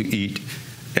body to eat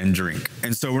and drink.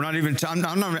 And so we're not even, I'm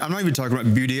not even talking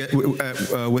about beauty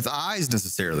with eyes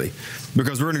necessarily,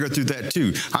 because we're going to go through that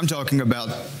too. I'm talking about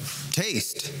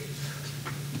taste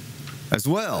as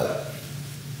well,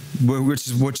 which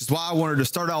is why I wanted to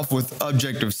start off with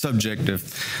objective,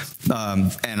 subjective.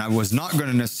 And I was not going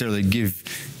to necessarily give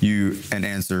you an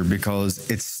answer because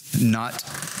it's not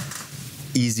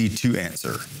easy to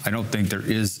answer. I don't think there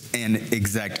is an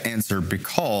exact answer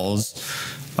because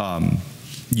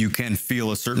you can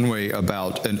feel a certain way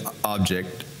about an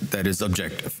object that is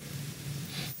objective.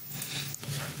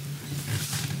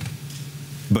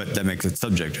 But that makes it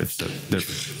subjective, so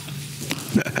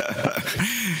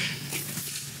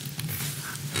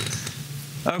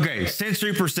okay,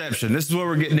 sensory perception. This is what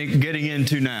we're getting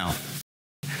into now.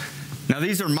 Now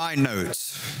these are my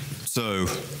notes. So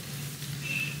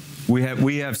we've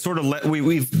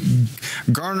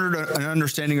garnered an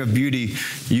understanding of beauty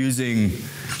using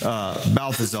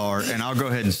Balthazar, and I'll go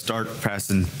ahead and start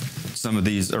passing some of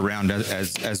these around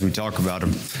as we talk about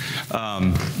them.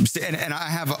 And I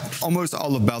have almost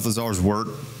all of Balthazar's work,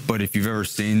 but if you've ever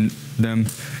seen them,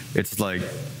 it's like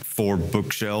 4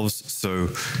 bookshelves. So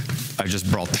I just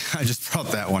brought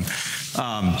that one.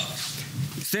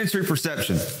 Sensory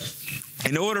perception.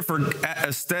 In order for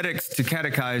aesthetics to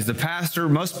catechize, the pastor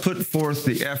must put forth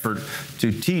the effort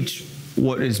to teach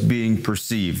what is being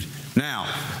perceived. Now,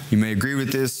 you may agree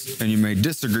with this and you may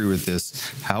disagree with this.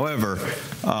 However,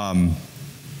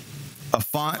 a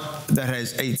font that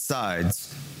has 8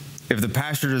 sides, if the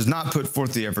pastor does not put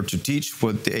forth the effort to teach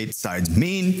what the 8 sides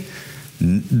mean,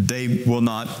 they will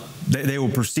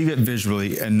perceive it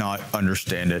visually and not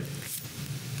understand it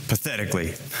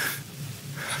pathetically.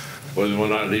 Or they will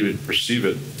not even perceive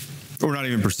it. Or not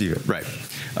even perceive it, right.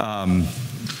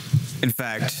 In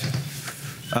fact,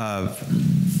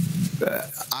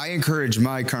 I encourage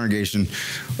my congregation,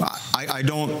 I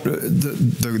don't,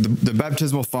 the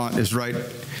baptismal font is right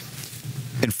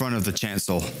in front of the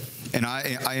chancel. And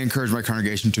I encourage my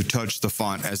congregation to touch the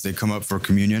font as they come up for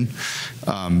communion,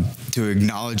 to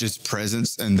acknowledge its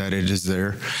presence and that it is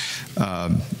there.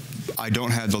 I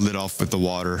don't have the lid off with the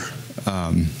water,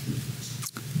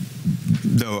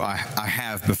 though I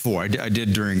have before. I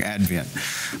did during Advent.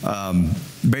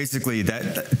 Basically,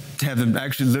 to have them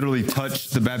actually literally touch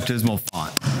the baptismal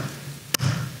font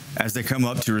as they come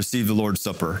up to receive the Lord's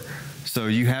Supper. So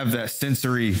you have that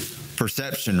sensory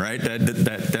perception, right?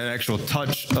 That actual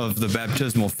touch of the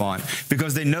baptismal font,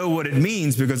 because they know what it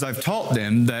means, because I've taught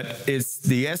them that it's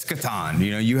the eschaton.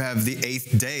 You know, you have the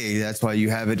 8th day. That's why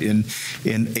you have it in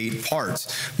 8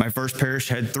 parts. My first parish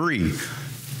had 3.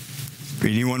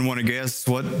 Anyone want to guess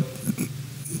what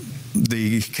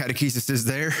the catechesis is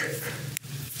there?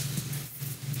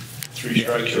 3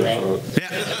 strikes you're out. Yeah.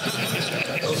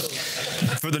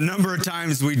 For the number of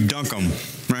times we dunk them,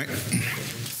 right?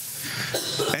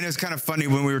 And it's kind of funny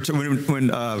when we were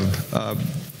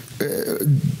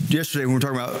yesterday when we were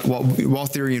talking about wall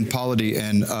theory and polity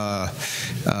and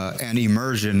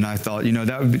immersion. I thought,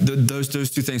 that would be, those two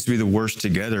things would be the worst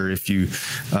together if you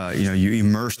you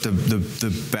immerse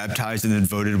the baptized and then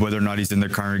voted whether or not he's in the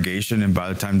congregation, and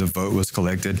by the time the vote was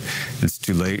collected, it's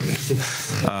too late.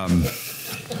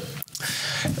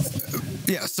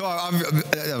 Yeah, so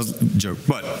that was a joke,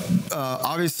 but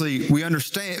obviously we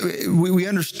understand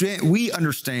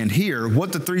here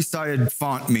what the 3-sided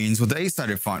font means, what the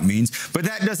 8-sided font means, but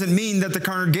that doesn't mean that the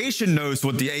congregation knows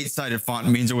what the 8-sided font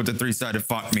means or what the 3-sided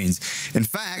font means. In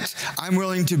fact, I'm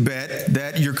willing to bet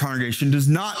that your congregation does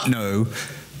not know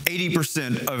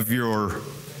 80% of your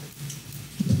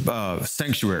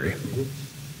sanctuary.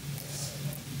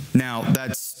 Now,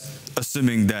 that's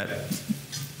assuming that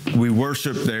we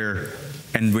worship there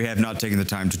and we have not taken the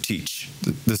time to teach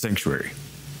the sanctuary.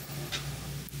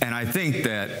 And I think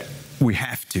that we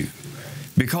have to,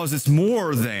 because it's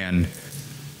more than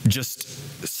just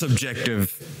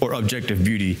subjective or objective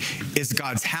beauty. It's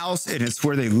God's house, and it's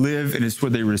where they live, and it's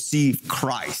where they receive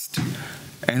Christ.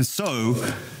 And so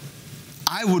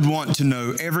I would want to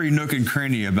know every nook and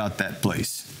cranny about that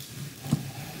place.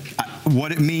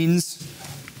 What it means,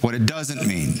 what it doesn't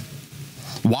mean.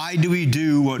 Why do we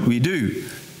do what we do?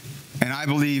 And I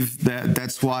believe that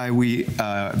that's why we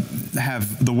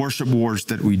have the worship wars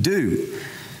that we do.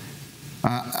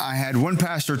 I had one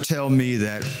pastor tell me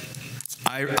that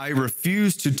I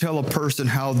refuse to tell a person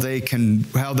how they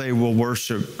will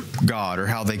worship God or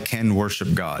how they can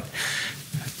worship God.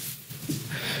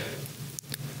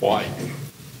 Why?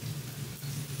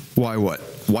 Why what?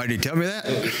 Why did he tell me that?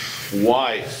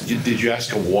 Why? Did you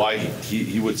ask him why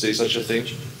he would say such a thing?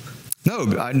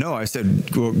 No, I said,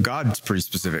 well, God's pretty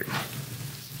specific.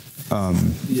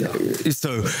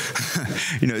 So,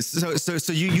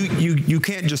 so you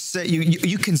can't just say,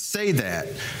 you can say that,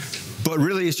 but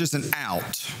really it's just an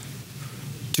out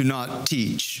to not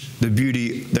teach the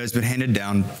beauty that has been handed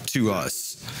down to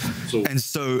us. And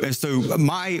so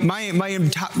my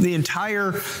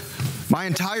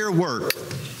entire work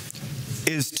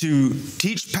is to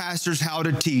teach pastors how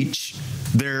to teach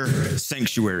their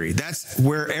sanctuary. That's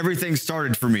where everything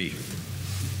started for me.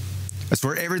 That's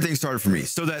where everything started for me.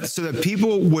 So that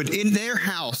people would, in their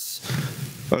house,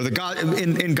 or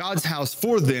in God's house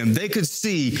for them, they could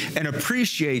see and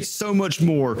appreciate so much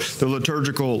more the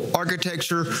liturgical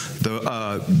architecture,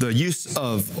 the use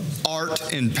of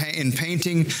art in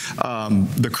painting,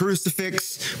 the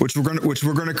crucifix, which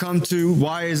we're going to come to.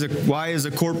 Why is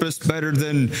a corpus better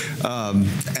than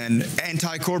an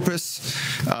anti-corpus,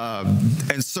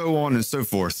 and so on and so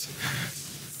forth.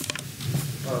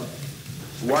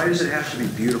 Why does it have to be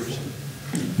beautiful?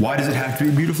 Why does it have to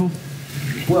be beautiful?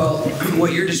 Well,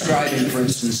 what you're describing, for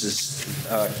instance,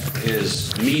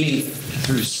 is meaning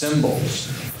through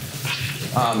symbols.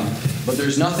 But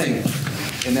there's nothing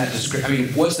in that description. I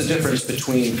mean, what's the difference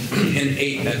between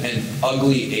an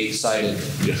ugly 8-sided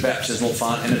baptismal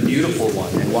font and a beautiful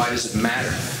one? And why does it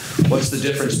matter? What's the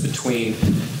difference between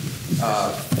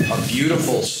a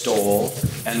beautiful stole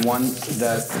and one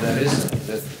that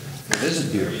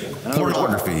isn't beautiful?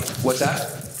 Pornography. What's that?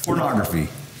 Pornography.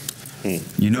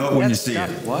 You know it when you see it.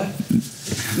 What?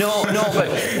 No, but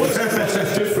What's the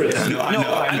difference?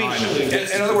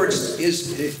 In other words,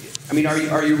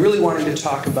 are you really wanting to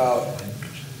talk about?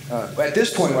 At this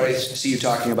point, what I see you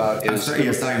talking about is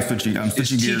I'm switching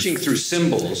gears. Teaching through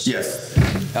symbols. Yes.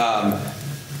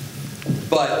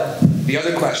 But the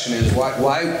other question is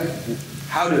why?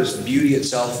 How does beauty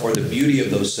itself, or the beauty of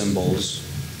those symbols,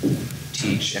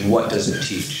 teach, and what does it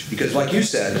teach? Because, like you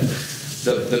said,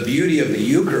 the beauty of the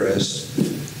Eucharist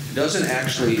is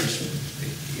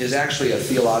actually a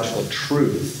theological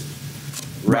truth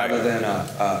rather than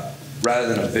a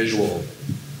visual.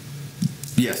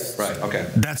 Yes. Right. Okay.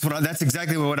 That's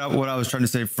exactly what I was trying to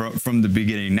say from the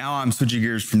beginning. Now I'm switching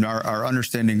gears from our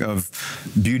understanding of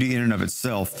beauty in and of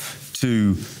itself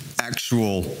to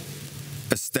actual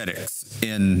aesthetics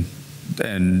in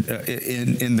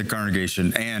the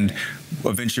congregation, and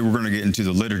eventually we're going to get into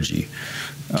the liturgy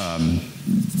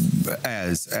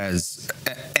as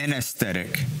an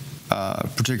aesthetic,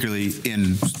 particularly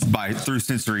through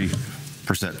sensory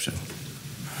perception.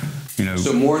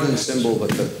 So more than symbol, but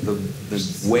the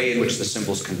way in which the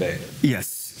symbol's conveyed.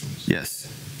 Yes.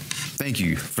 Thank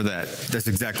you for that. That's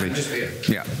exactly.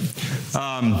 Yeah.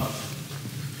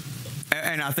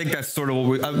 And I think that's sort of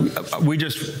what we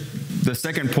just, the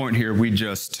second point here, we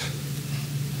just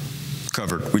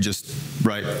covered. We just,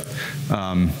 right?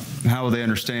 How will they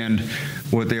understand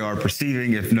what they are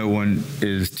perceiving if no one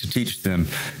is to teach them?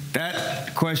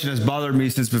 That question has bothered me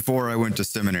since before I went to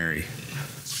seminary.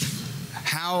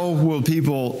 How will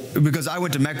people, because I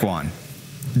went to Mequon.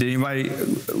 Did anybody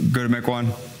go to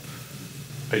Mequon?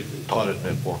 I taught at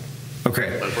Mequon.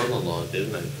 Okay. My brother-in-law did,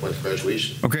 and I went to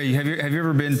graduation. Okay, have you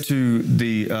ever been to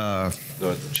the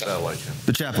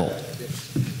chapel?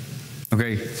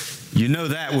 Okay, you know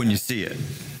that when you see it.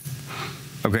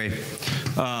 Okay,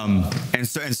 and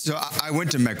so I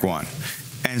went to Mequon,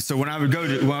 and so when I would go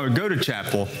to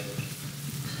chapel,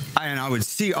 I would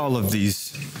see all of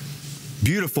these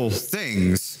beautiful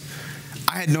things.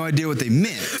 I had no idea what they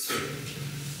meant.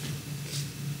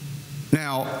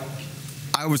 Now,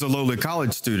 I was a lowly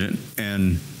college student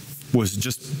and was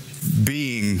just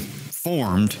being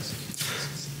formed,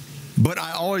 but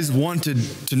I always wanted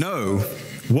to know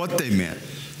what they meant.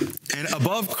 And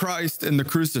above Christ and the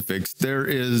crucifix, there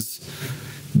is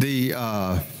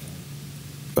an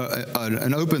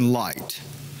open light.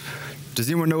 Does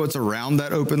anyone know what's around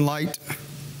that open light?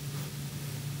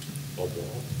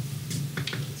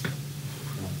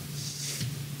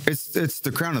 It's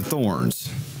the crown of thorns.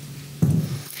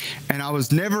 And I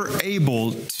was never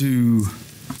able to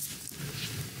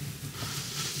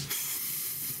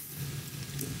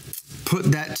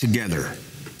put that together.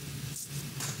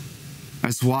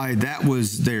 That's why that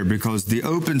was there, because the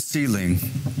open ceiling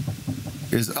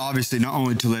is obviously not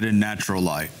only to let in natural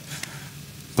light,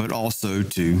 but also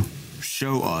to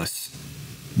show us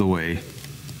the way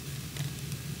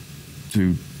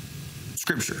to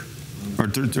Scripture or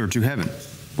to heaven.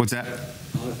 What's that?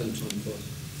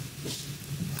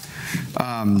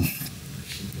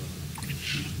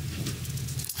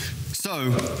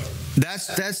 So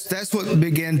that's what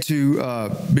began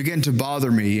to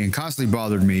bother me and constantly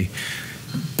bothered me,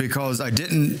 because I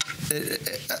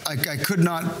could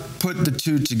not put the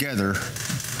two together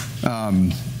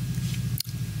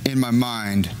in my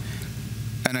mind,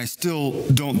 and I still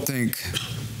don't think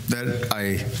that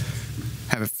I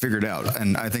have it figured out.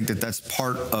 And I think that that's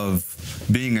part of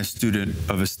being a student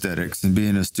of aesthetics and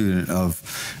being a student of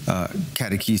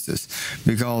catechesis,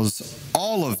 because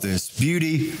all of this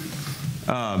beauty,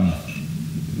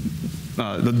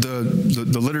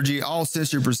 the liturgy, all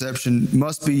sensory perception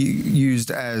must be used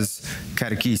as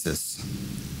catechesis,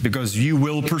 because you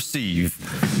will perceive.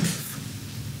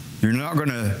 You're not going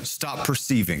to stop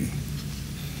perceiving.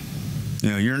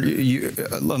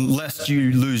 Unless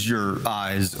you lose your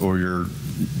eyes or your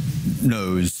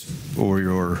nose or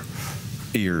your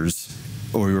ears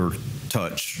or your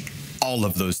touch, all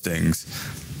of those things,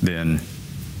 then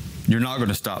you're not going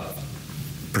to stop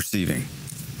perceiving.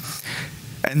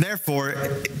 And therefore,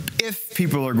 if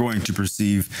people are going to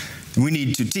perceive, we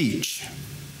need to teach.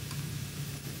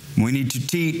 We need to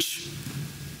teach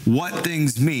what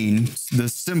things mean, the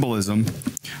symbolism,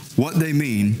 what they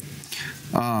mean,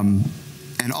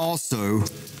 and also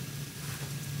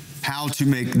how to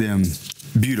make them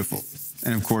beautiful.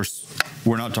 And of course,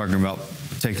 we're not talking about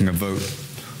taking a vote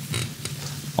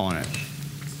on it.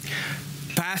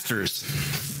 Pastors,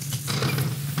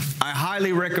 I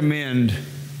highly recommend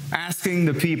asking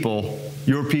the people,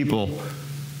 your people,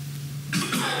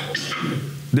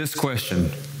 this question.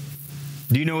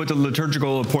 Do you know what the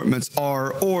liturgical appointments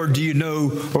are, or do you know,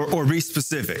 or be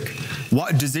specific?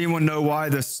 Does anyone know why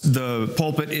the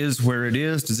pulpit is where it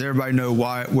is? Does everybody know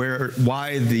why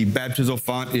the baptismal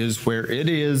font is where it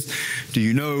is? Do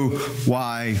you know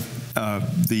why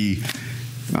the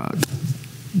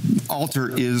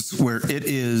altar is where it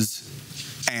is?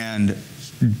 And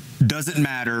does it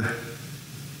matter?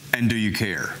 And do you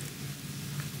care?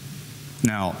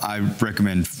 Now, I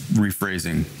recommend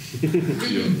rephrasing,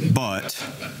 but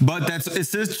that's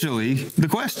essentially the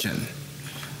question,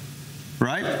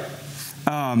 right?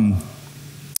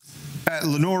 At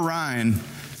Lenore Ryan,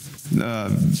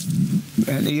 at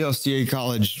ELCA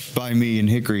College by me in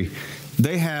Hickory,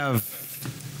 they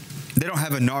don't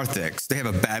have a narthex, they have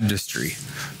a baptistry.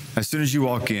 As soon as you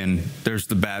walk in, there's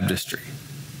the baptistry.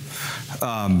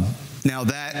 Now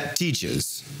that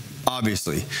teaches,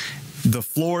 obviously. The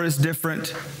floor is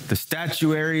different, the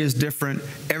statuary is different,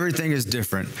 everything is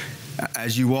different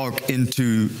as you walk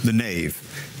into the nave.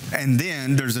 And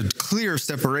then there's a clear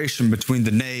separation between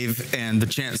the nave and the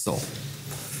chancel.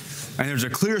 And there's a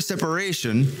clear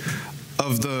separation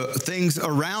of the things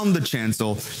around the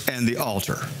chancel and the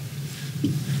altar.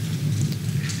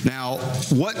 Now,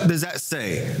 what does that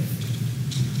say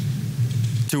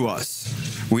to us?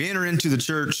 We enter into the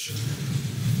church,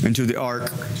 into the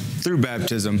ark, through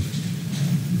baptism,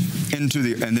 and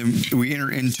then we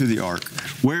enter into the ark,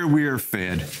 where we are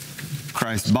fed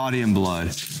Christ's body and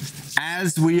blood,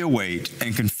 as we await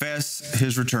and confess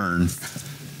his return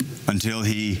until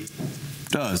he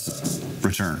does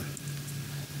return.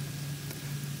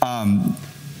 And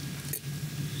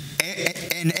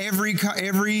every,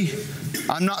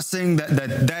 I'm not saying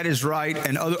that is right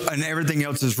and everything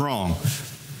else is wrong,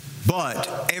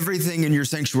 but everything in your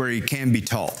sanctuary can be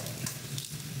taught,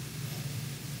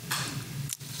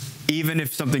 even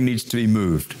if something needs to be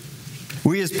moved.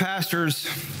 We as pastors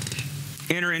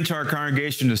enter into our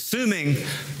congregation assuming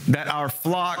that our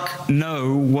flock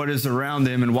know what is around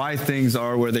them and why things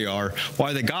are where they are,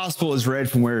 why the gospel is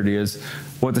read from where it is,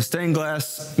 what the stained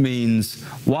glass means,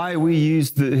 why we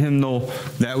use the hymnal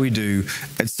that we do,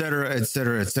 etc.,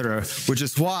 etc., etc., which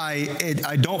is why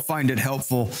I don't find it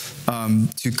helpful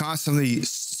to constantly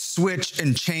switch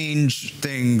and change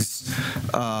things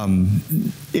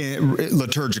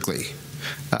liturgically.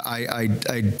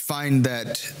 I find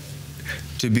that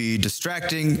to be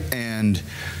distracting, and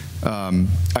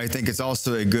I think it's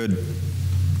also a good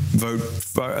vote.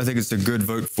 I think it's a good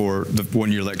vote for the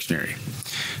one-year lectionary,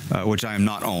 which I am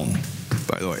not on,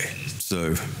 by the way.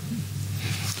 So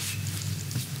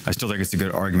I still think it's a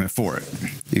good argument for it,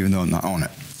 even though I'm not on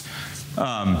it.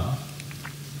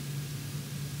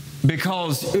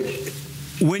 Because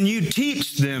when you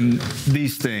teach them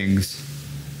these things,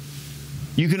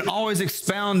 you can always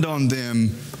expound on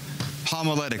them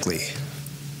homiletically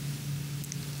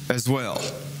as well.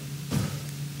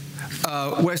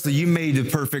 Wesley, you made the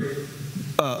perfect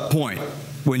point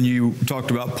when you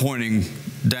talked about pointing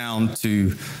down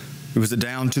to, was it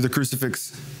down to the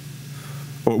crucifix?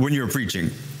 Or when you were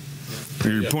preaching?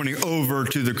 You're pointing over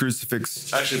to the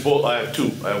crucifix. Actually, both. I have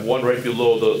two. I have one right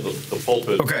below the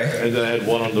pulpit. Okay. And then I had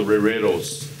one on the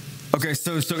reredos. Okay,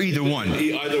 so either one.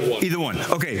 Either one. Either one.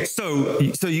 Okay, so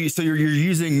you're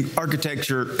using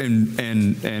architecture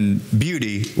and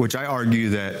beauty, which I argue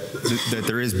that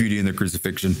there is beauty in the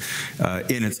crucifixion.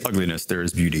 In its ugliness, there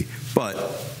is beauty, but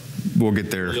we'll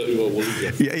get there.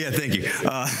 Yeah. Thank you.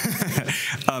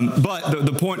 But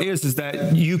the point is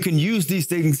that you can use these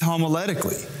things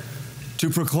homiletically to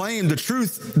proclaim the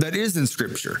truth that is in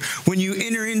Scripture. When you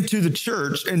enter into the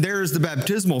church and there is the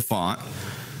baptismal font,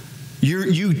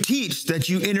 you teach that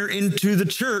you enter into the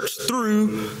church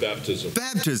through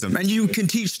baptism, and you can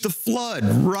teach the flood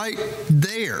right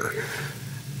there.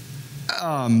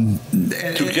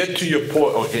 To get to your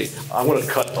point, okay, I want to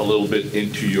cut a little bit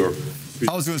into your.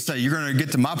 I was going to say, you're going to get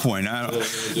to my point.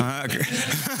 Okay.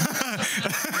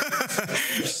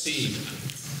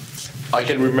 I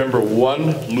can remember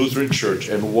one Lutheran church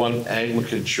and one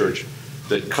Anglican church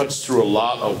that cuts through a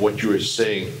lot of what you were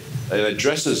saying and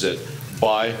addresses it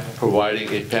by providing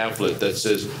a pamphlet that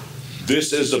says,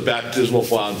 this is a baptismal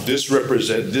font, this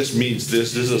means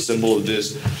this is a symbol of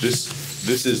this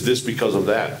is this because of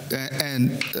that.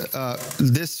 And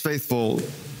this faithful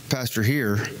pastor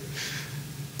here,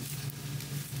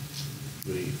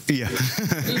 yeah,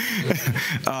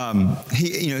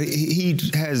 he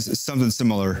has something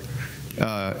similar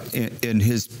in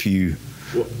his pew.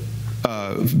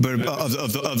 But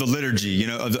of the liturgy,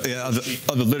 of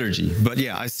the liturgy. But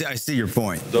yeah, I see your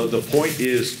point. The point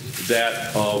is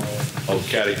that of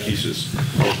catechesis,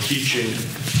 of teaching,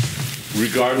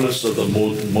 regardless of the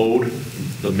mode,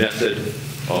 the method,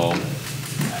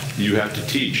 you have to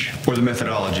teach. Or the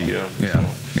methodology. Yeah.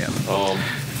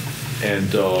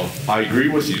 And I agree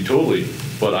with you totally,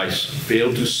 but I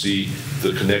fail to see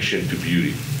the connection to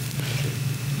beauty.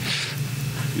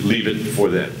 Leave it for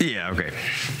them. Yeah. Okay.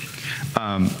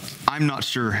 I'm not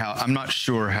sure how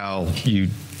you're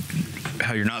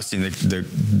not seeing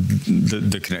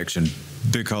the connection,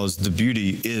 because the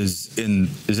beauty is in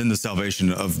the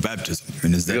salvation of baptism.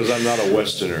 And because I'm not a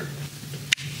Westerner.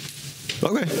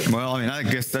 Okay. Well, I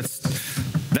guess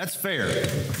that's fair.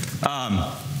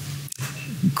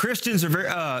 Christians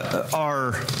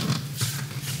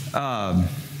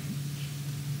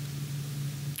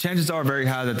chances are very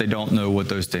high that they don't know what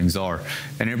those things are,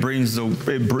 and it breeds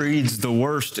the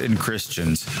worst in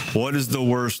Christians. What is the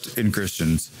worst in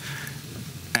Christians?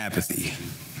 Apathy.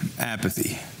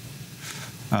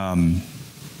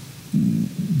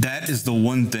 That is the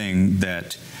one thing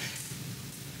that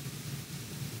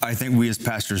I think we as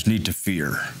pastors need to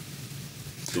fear.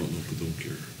 Don't know, but don't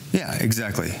care. Yeah,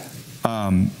 exactly.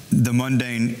 The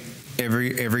mundane,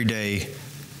 everyday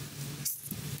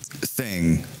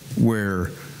thing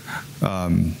where, how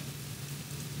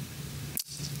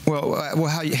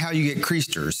you get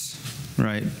creasters,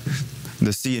 right?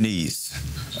 The C&Es,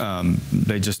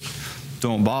 they just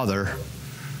don't bother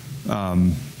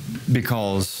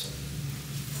because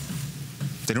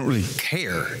they don't really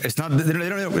care. It's not, they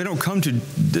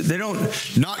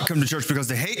don't not come to church because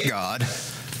they hate God.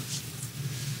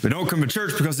 They don't come to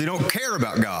church because they don't care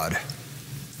about God.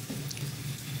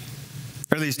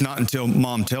 Or at least not until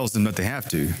mom tells them that they have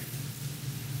to.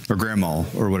 Or grandma,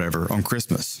 or whatever, on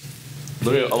Christmas.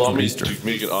 Allow me to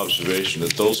make an observation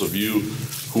that those of you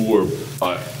who were,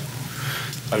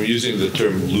 I'm using the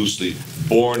term loosely,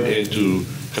 born into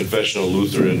confessional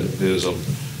Lutheranism,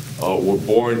 were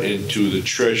born into the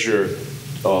treasure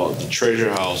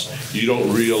house. You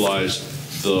don't realize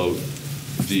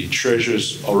the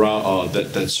treasures around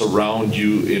that surround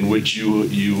you, in which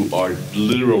you are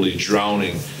literally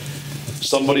drowning.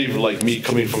 Somebody like me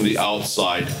coming from the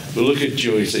outside will look at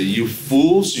you and say, "You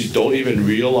fools! You don't even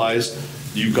realize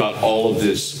you got all of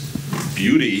this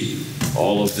beauty,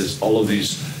 all of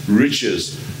these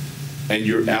riches, and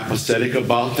you're apathetic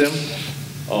about them."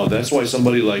 That's why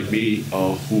somebody like me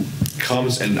who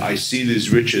comes and I see these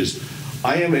riches,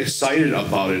 I am excited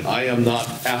about it. I am not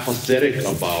apathetic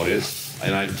about it,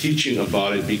 and I'm teaching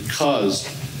about it because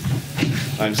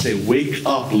I'm saying, wake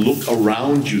up, look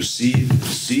around you, see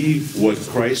what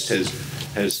Christ has.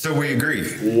 So we agree.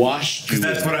 Washed you.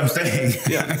 That's what I'm saying.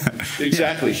 Yeah,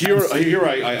 exactly. Here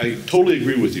I totally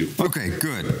agree with you. Okay,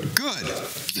 good.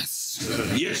 Yes.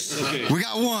 Yes. Okay. We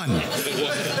got one.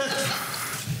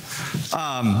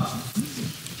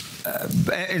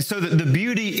 And so the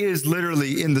beauty is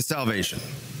literally in the salvation.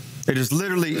 It is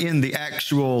literally in the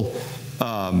actual,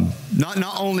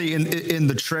 not only in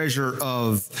the treasure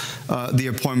of the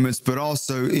appointments, but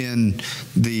also in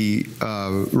the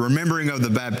remembering of the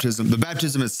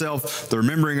baptism itself, the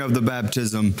remembering of the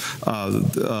baptism,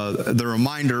 the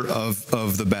reminder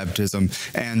of the baptism,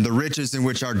 and the riches in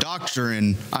which our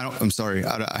doctrine,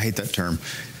 I hate that term,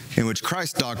 in which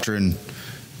Christ's doctrine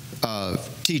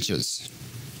teaches.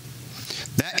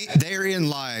 That therein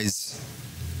lies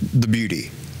the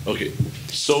beauty. Okay,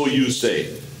 so you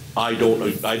say, I don't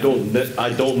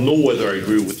know whether I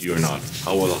agree with you or not.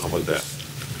 How about that?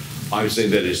 I'm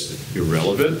saying that is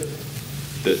irrelevant,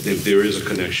 that if there is a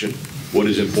connection, what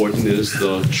is important is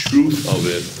the truth of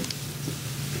it,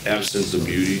 absence of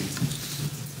beauty.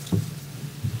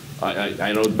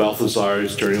 I know Balthazar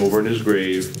is turning over in his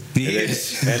grave,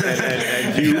 Yes.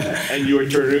 and you are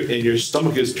turning, and your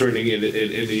stomach is turning in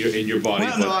your body.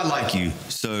 Well, no, I like you,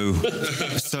 so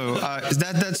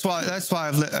that's why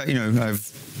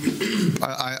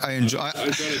I enjoy.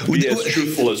 I'm trying to be as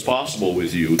truthful as possible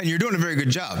with you, and you're doing a very good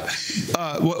job.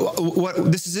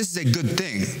 This is a good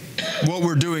thing. What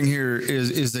we're doing here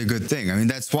is a good thing. I mean,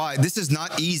 that's why this is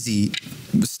not easy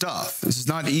stuff. This is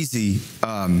not easy.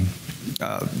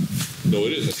 No,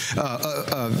 it isn't.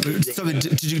 Something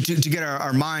to get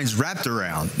our minds wrapped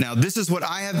around. Now, this is what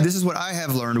I have. This is what I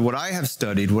have learned. What I have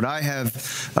studied. What I have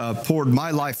poured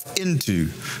my life into.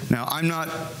 Now, I'm not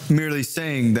merely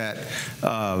saying that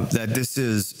that this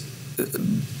is.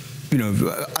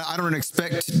 I don't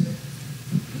expect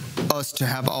us to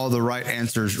have all the right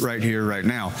answers right here, right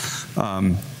now.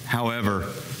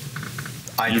 However,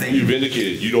 I think you've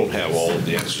indicated you don't have all of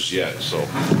the answers yet. So,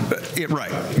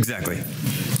 right, exactly.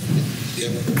 Yeah,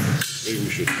 maybe we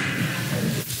should.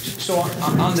 So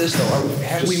on this though,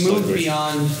 have we moved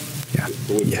beyond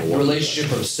the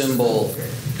relationship of symbol?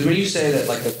 Because when you say that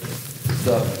like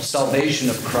the salvation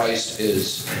of Christ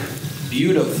is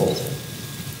beautiful,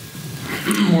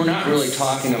 we're not really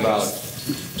talking about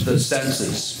the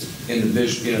senses in the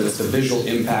visual, that the visual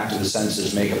impact of the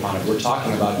senses make upon it. We're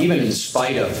talking about even in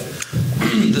spite of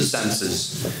the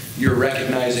senses, you're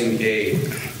recognizing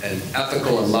an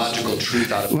ethical and logical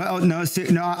truth out of it. Well, no,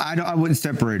 I wouldn't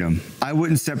separate them. I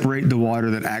wouldn't separate the water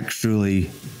that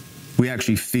we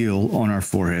actually feel on our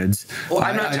foreheads. Well,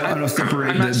 I'm not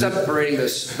separating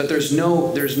this, but there's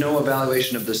no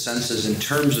evaluation of the senses in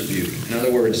terms of beauty. In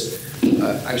other words,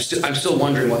 I'm still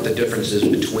wondering what the difference is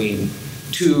between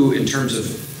two in terms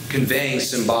of conveying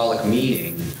symbolic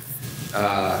meaning.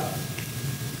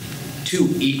 Two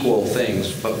equal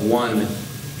things, but one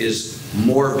is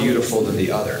more beautiful than the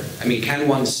other. I mean, can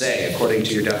one say, according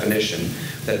to your definition,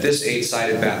 that this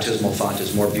 8-sided baptismal font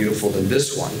is more beautiful than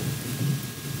this one?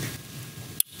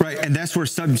 Right, and that's where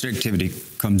subjectivity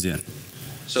comes in.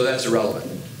 So that's irrelevant.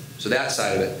 So that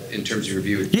side of it, in terms of your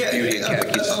beauty and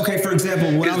catechism. Okay, for example,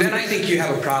 then I think you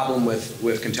have a problem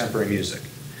with contemporary music.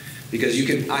 Because you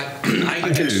can, I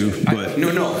think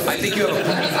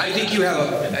you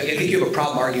have a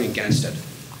problem arguing against it.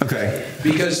 Okay.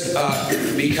 Because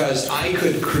I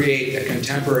could create a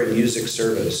contemporary music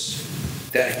service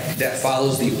that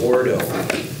follows the ordo,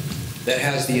 that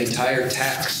has the entire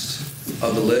text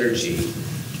of the liturgy,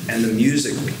 and the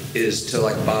music is to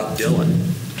like Bob Dylan.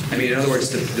 I mean, in other words,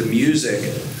 the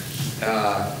music.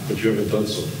 But you haven't done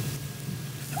so.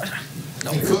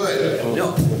 You could.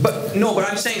 No, but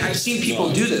I'm saying I've seen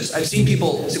people do this. I've seen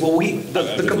people say, well,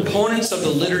 the components of the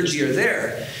liturgy are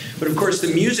there, but of course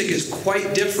the music is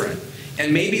quite different.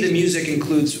 And maybe the music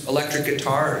includes electric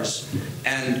guitars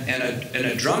and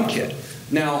a drum kit.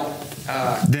 Now,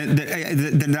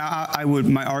 then I would.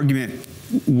 My argument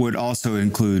would also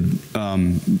include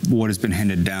what has been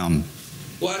handed down.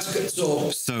 well, that's good.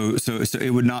 So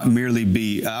it would not merely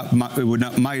be.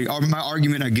 My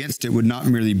argument against it would not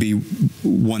merely be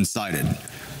one-sided.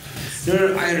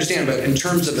 No, I understand, but in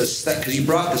terms of aesthetic, because you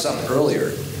brought this up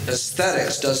earlier,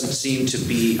 aesthetics doesn't seem to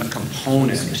be a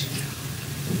component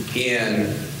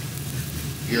in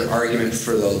your argument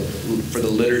for the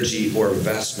liturgy or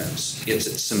vestments. It's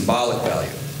its symbolic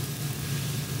value.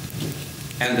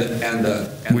 And the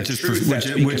truth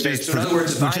that's being conveyed. So in other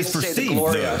words, if I say the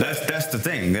Gloria, that's the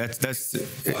thing. That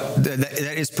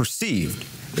is perceived.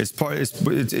 It's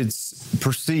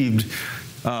perceived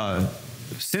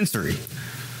sensory.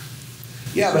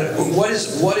 yeah, but what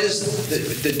is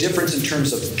the difference in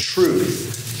terms of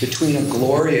truth between a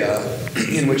Gloria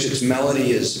in which its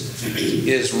melody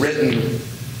is written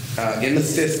in the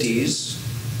 50s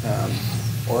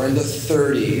or in the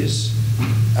 30s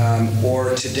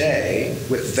or today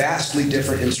with vastly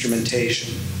different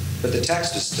instrumentation, but the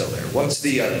text is still there? What's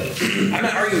the? I'm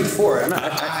not arguing for it. I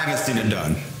haven't seen it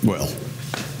done well.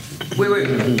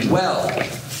 Wait. Well,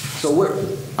 so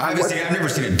I've never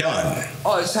seen it done.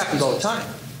 Oh, this happens all the time.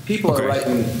 People are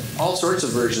writing all sorts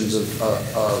of versions of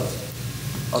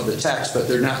the text, but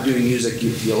they're not doing music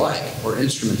you like or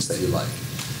instruments that you like.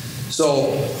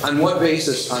 So, on what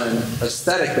basis, on an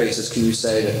aesthetic basis, can you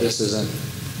say that this isn't?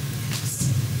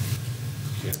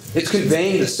 It's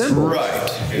conveying the symbol. Right.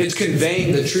 It's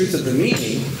conveying the truth of the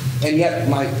meaning, and yet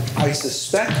I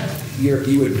suspect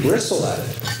you would bristle at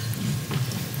it.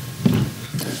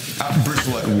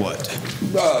 Bristle at what?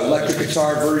 Electric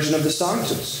guitar version of the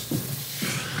Sanctus.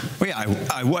 Well, yeah,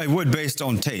 I would based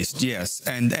on taste, yes,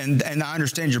 and I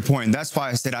understand your point. That's why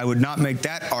I said I would not make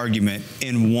that argument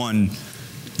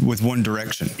with one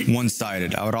direction,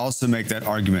 one-sided. I would also make that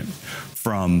argument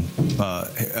from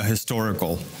a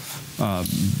historical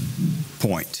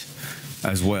point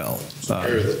as well.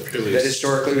 That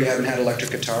historically we haven't had electric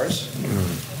guitars?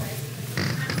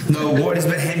 No, what has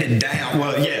been handed down?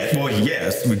 Well,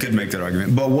 yes, we could make that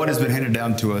argument. But what has been handed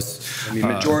down to us? I mean,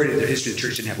 majority of the history of the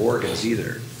church didn't have organs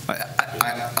either.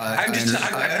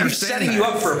 I'm setting you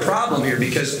up for a problem here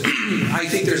because I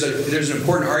think there's an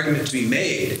important argument to be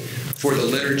made for the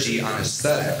liturgy on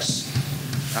aesthetics,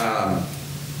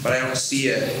 but I don't see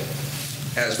it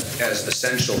as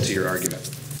essential to your argument.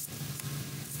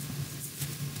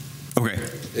 Okay.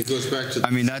 It goes back to. I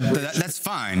mean that's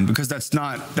fine because that's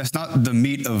not the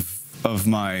meat of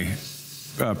my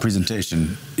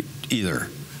presentation either.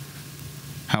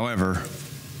 However,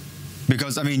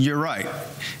 because I mean you're right.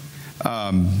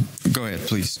 Go ahead,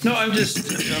 please. No, I'm just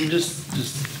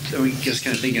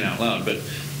kind of thinking out loud, but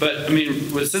I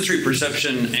mean, with sensory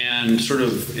perception and sort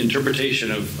of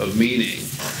interpretation of meaning,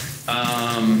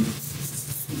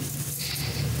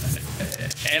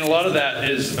 and a lot of that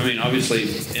is, I mean, obviously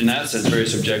in that sense very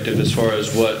subjective as far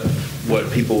as what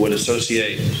people would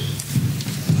associate,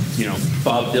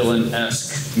 Bob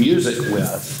Dylan-esque music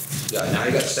with. Yeah, now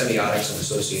you got semiotics and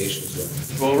associations with it.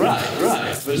 Well, right.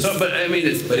 But I mean,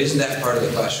 but isn't that part of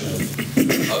the question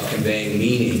of conveying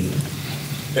meaning,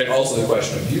 and also the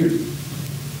question of beauty?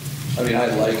 I mean, I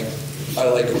like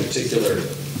a particular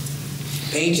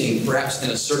painting, perhaps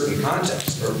in a certain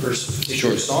context, or a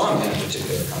particular song in a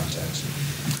particular context,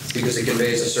 because it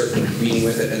conveys a certain meaning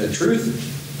with it. And the truth,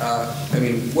 I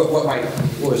mean, what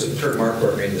was it? Kurt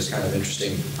Marquardt made this kind of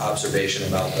interesting observation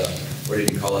about what did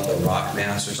he call it, the rock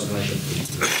mass or something like that,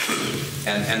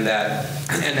 and that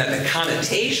the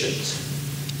connotations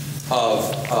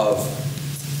of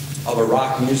a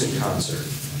rock music concert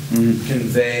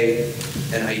convey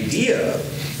an idea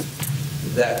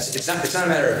that it's not a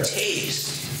matter of taste,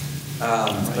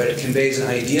 but it conveys an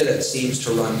idea that seems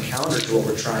to run counter to what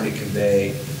we're trying to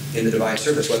convey in the divine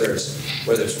service, whether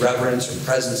it's reverence or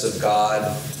presence of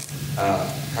God,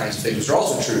 kinds of things, which are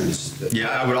also truths. Yeah,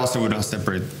 I would not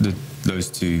separate those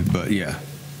two, but yeah,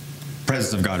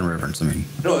 presence of God and reverence. I mean,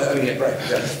 no, I mean, yeah, right,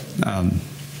 exactly.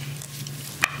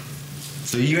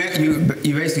 So you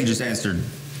basically just answered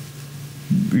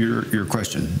your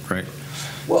question, right?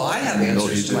 Well, I have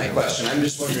answers to my question. I'm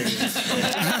just wondering if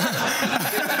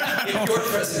your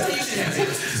presentation has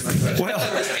answers to my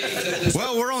question.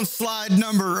 Well, we're on slide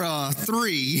number 3.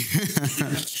 agree.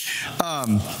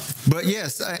 But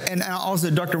yes, and also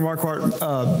Dr.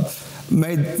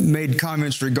 Marquardt made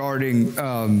comments regarding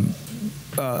the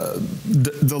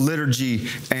liturgy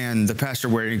and the pastor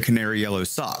wearing canary yellow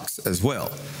socks as well,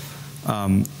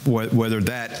 whether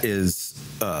that is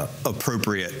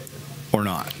appropriate or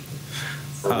not.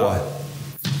 For what?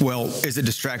 Well, is it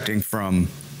distracting from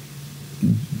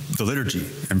the liturgy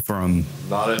and from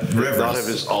Not if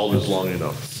his alt is long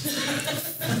enough.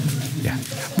 Yeah.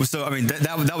 Well, so, I mean,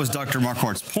 that was Dr.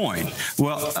 Marquardt's point.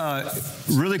 Well,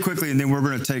 really quickly, and then we're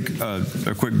going to take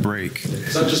a quick break.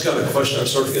 So I've just got a question. I'm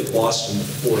starting to get lost in the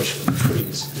forest of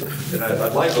trees. And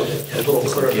I'd like a little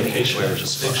clarification or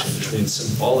distinction between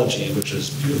symbology, which is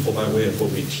beautiful by way of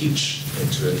what we teach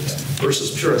into it,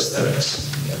 versus pure aesthetics.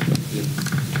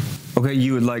 Okay,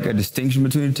 you would like a distinction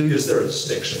between the two? Is there a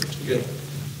distinction?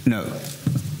 No.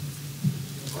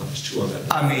 There's two on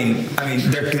that. I mean,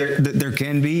 there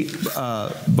can be,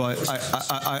 but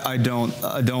I don't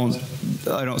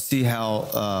see how.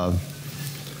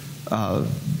 Well,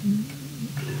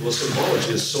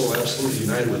 symbology is so absolutely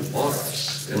united with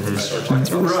logos, and when we start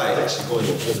talking about aesthetics, you go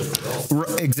into a whole different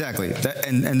realm. Exactly,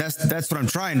 and that's what I'm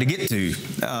trying to get to.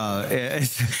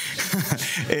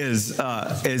 Is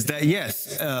that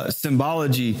yes,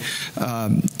 symbology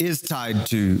is tied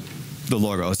to the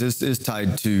Logos. Is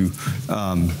tied to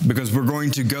because we're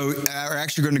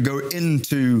actually going to go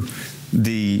into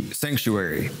the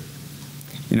sanctuary.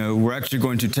 You know, we're actually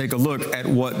going to take a look at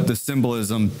what the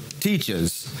symbolism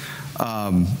teaches,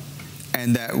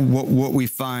 and that what we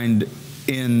find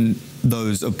in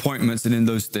those appointments and in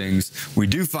those things, we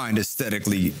do find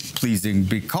aesthetically pleasing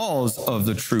because of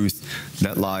the truth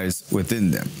that lies within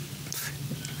them.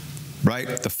 Right?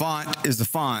 The font is the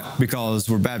font because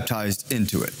we're baptized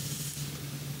into it.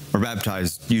 We're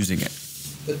baptized using it.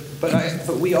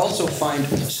 But we also find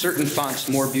certain fonts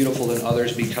more beautiful than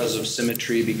others because of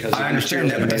symmetry, because of I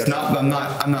understand that, but that's not. I'm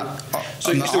not.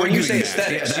 So when you say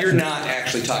aesthetics, you're not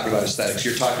actually talking about aesthetics.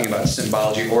 You're talking about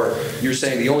symbology, or you're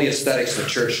saying the only aesthetics the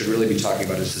church should really be talking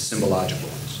about is the symbological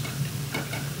ones.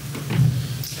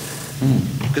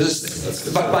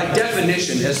 Because by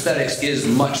definition, aesthetics is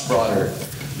much broader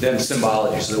than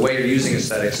symbology. So the way you're using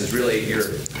aesthetics is really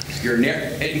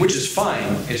which is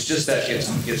fine. It's just that it's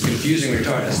confusing when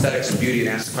you're talking aesthetics and beauty and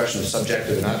ask the question of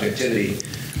subjective and objectivity.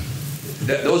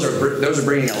 Those are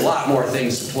bringing a lot more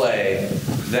things to play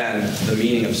than the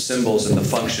meaning of symbols and the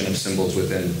function of symbols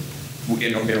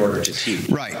in order to teach.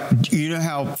 Right. You know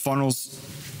how funnels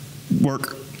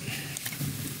work?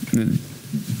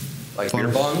 Like beer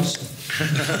bongs?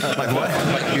 Like what?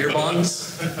 Like beer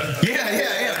bongs? Yeah.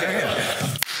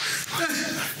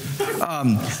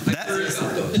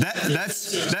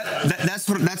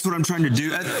 That's what I'm trying to do.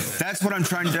 That's what I'm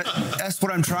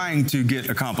trying to get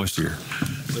accomplished here.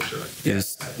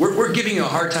 Yes. We're giving you a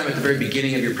hard time at the very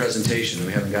beginning of your presentation.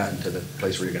 We haven't gotten to the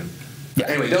place where you're going to. Yeah.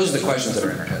 Anyway, those are the questions that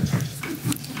are in our heads.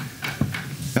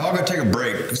 Now I'll go take a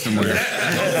break somewhere.